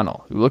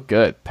O'Connell, who looked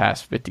good,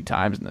 passed 50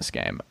 times in this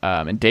game.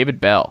 And David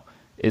Bell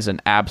is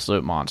an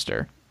absolute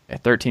monster.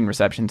 At 13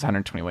 receptions,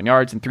 121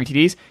 yards, and 3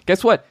 TDs.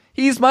 Guess what?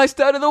 He's my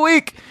stud of the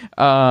week.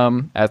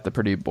 As the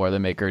Purdue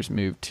Boilermakers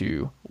move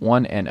to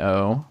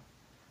 1-0.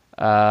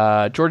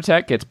 Georgia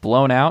Tech gets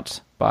blown out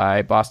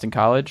by Boston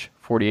College,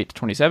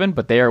 48-27,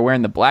 but they are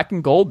wearing the black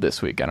and gold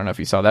this week. I don't know if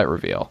you saw that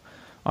reveal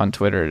on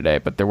Twitter today,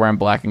 but they're wearing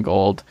black and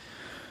gold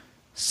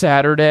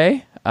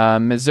Saturday.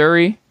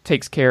 Missouri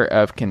takes care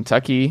of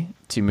Kentucky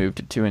to move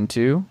to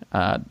 2-2,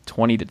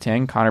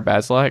 20-10. Connor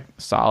Bazelak,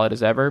 solid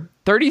as ever.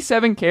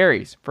 37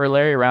 carries for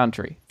Larry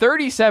Roundtree.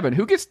 37.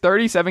 Who gets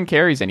 37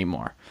 carries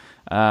anymore?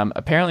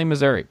 Apparently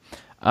Missouri.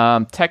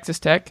 Texas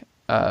Tech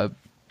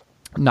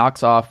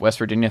knocks off West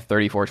Virginia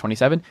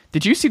 34-27.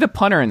 Did you see the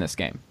punter in this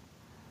game?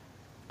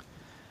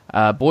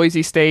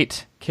 Boise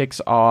State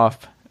kicks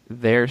off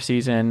their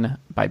season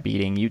by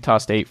beating Utah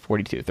State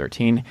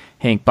 42-13.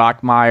 Hank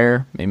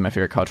Bachmeier, maybe my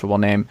favorite college football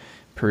name,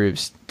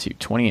 proves to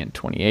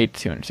 20-28,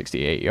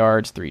 268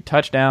 yards, 3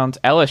 touchdowns.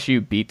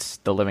 LSU beats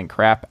the living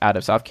crap out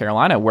of South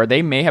Carolina, where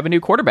they may have a new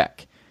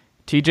quarterback.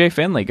 TJ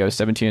Finley goes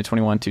 17-21,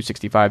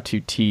 265,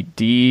 2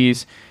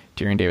 TDs.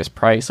 Tyrion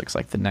Davis-Price looks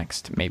like the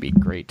next maybe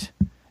great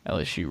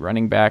LSU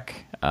running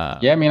back.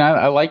 Yeah, I mean,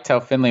 I liked how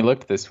Finley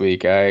looked this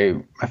week. I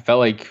felt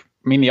like,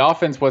 I mean, the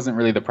offense wasn't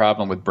really the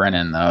problem with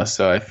Brennan, though,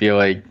 so I feel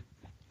like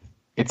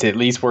it's at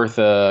least worth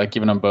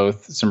giving them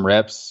both some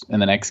reps in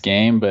the next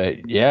game.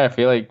 But, yeah, I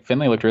feel like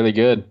Finley looked really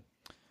good.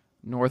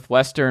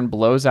 Northwestern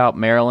blows out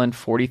Maryland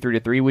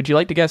 43-3. Would you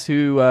like to guess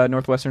who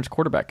Northwestern's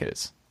quarterback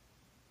is?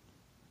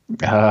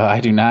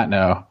 I do not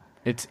know.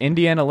 It's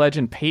Indiana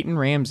legend Peyton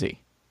Ramsey.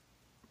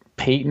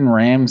 Peyton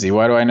Ramsey.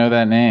 Why do I know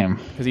that name?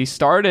 Because he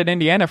started at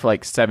Indiana for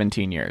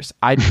 17 years.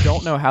 I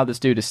don't know how this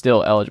dude is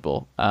still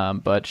eligible,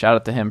 but shout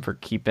out to him for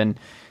keeping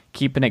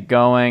it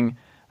going.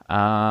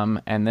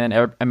 And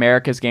then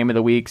America's Game of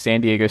the Week,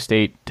 San Diego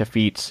State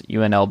defeats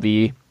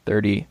UNLV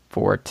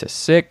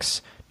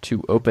 34-6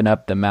 to open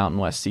up the Mountain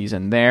West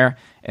season there.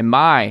 And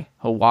my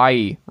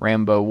Hawaii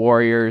Rambo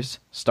Warriors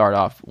start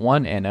off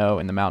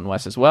 1-0 in the Mountain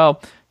West as well.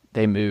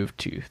 They move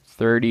to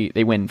 30.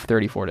 They win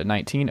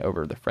 34-19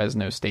 over the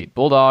Fresno State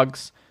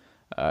Bulldogs.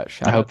 I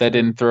hope that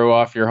didn't throw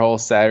off your whole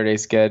Saturday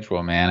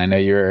schedule, man. I know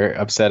you were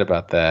upset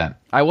about that.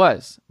 I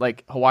was.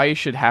 Hawaii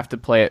should have to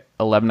play at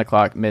 11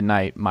 o'clock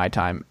midnight my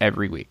time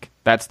every week.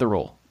 That's the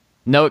rule.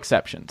 No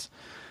exceptions.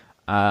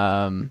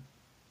 But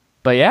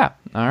yeah,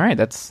 all right.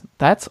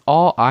 That's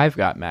all I've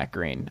got, Matt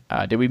Green.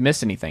 Did we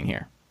miss anything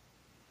here?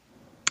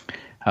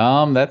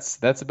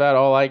 That's about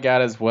all I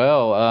got as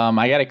well.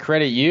 I got to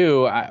credit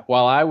you.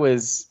 While I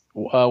was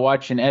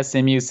watching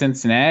SMU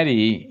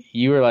Cincinnati,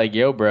 you were like,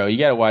 "Yo, bro, you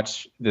got to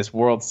watch this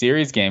World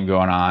Series game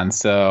going on."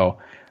 So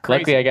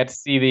luckily, I got to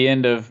see the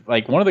end of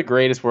one of the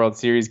greatest World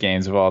Series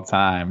games of all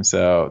time.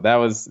 So that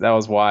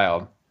was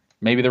wild.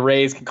 Maybe the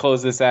Rays can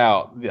close this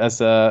out.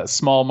 Us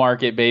small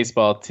market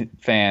baseball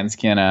fans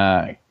can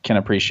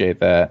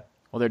appreciate that.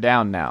 Well, they're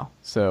down now,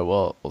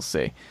 so we'll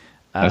see.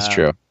 That's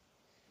true.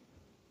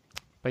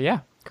 But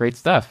yeah, great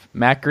stuff.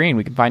 Matt Green,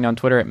 we can find you on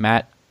Twitter at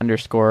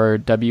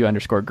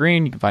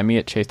Matt_W_Green. You can find me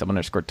at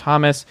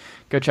Chase_Thomas.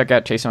 Go check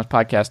out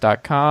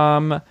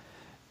ChaseThomasPodcast.com.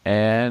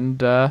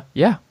 And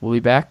yeah, we'll be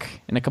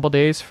back in a couple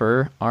days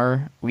for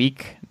our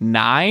Week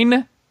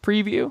 9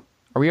 preview.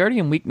 Are we already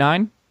in Week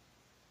 9?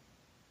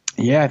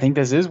 Yeah, I think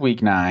this is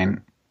Week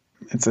 9.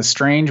 It's a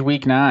strange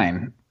Week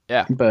 9.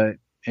 Yeah. But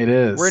it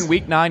is. We're in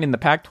week 9 and the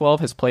Pac-12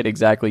 has played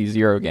exactly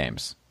 0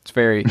 games. It's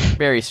very,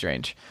 very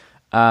strange.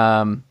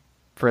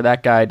 For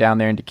that guy down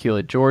there in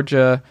Tequila,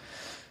 Georgia,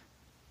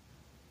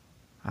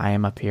 I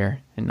am up here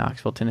in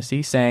Knoxville,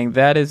 Tennessee, saying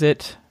that is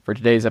it for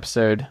today's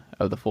episode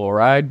of The Full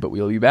Ride, but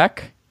we'll be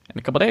back in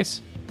a couple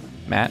days.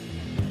 Matt,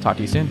 talk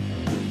to you soon.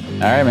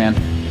 All right, man.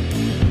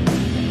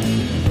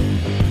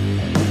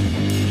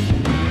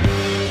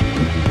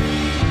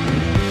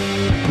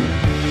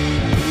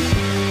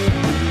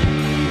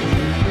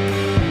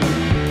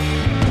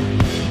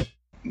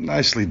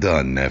 Nicely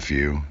done,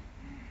 nephew.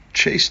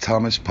 Chase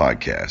Thomas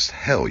Podcast.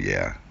 Hell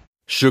yeah.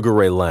 Sugar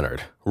Ray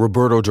Leonard,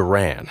 Roberto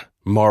Duran,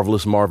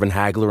 Marvelous Marvin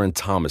Hagler, and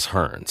Thomas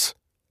Hearns.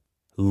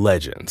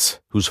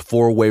 Legends, whose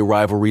four-way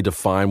rivalry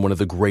defined one of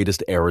the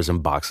greatest eras in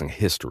boxing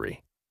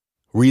history.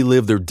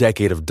 Relive their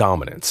decade of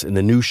dominance in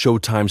the new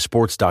Showtime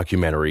sports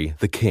documentary,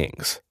 The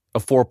Kings, a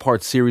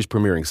 4-part series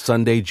premiering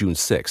Sunday, June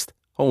 6th,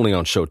 only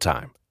on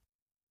Showtime.